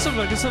silver. He's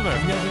solo.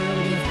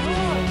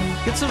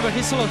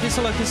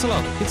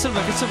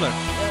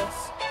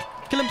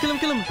 Kill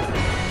him.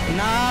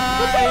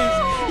 Nice.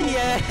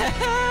 Yes.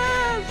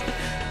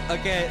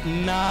 Okay,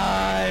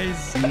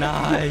 nice.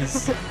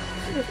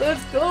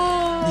 Let's go.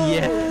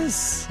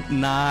 Yes.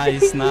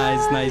 Nice.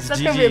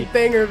 That's gonna be a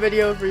banger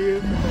video for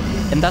you.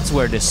 And that's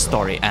where this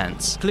story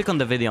ends. Click on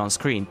the video on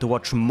screen to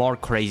watch more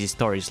crazy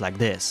stories like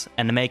this,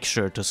 and make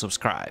sure to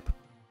subscribe.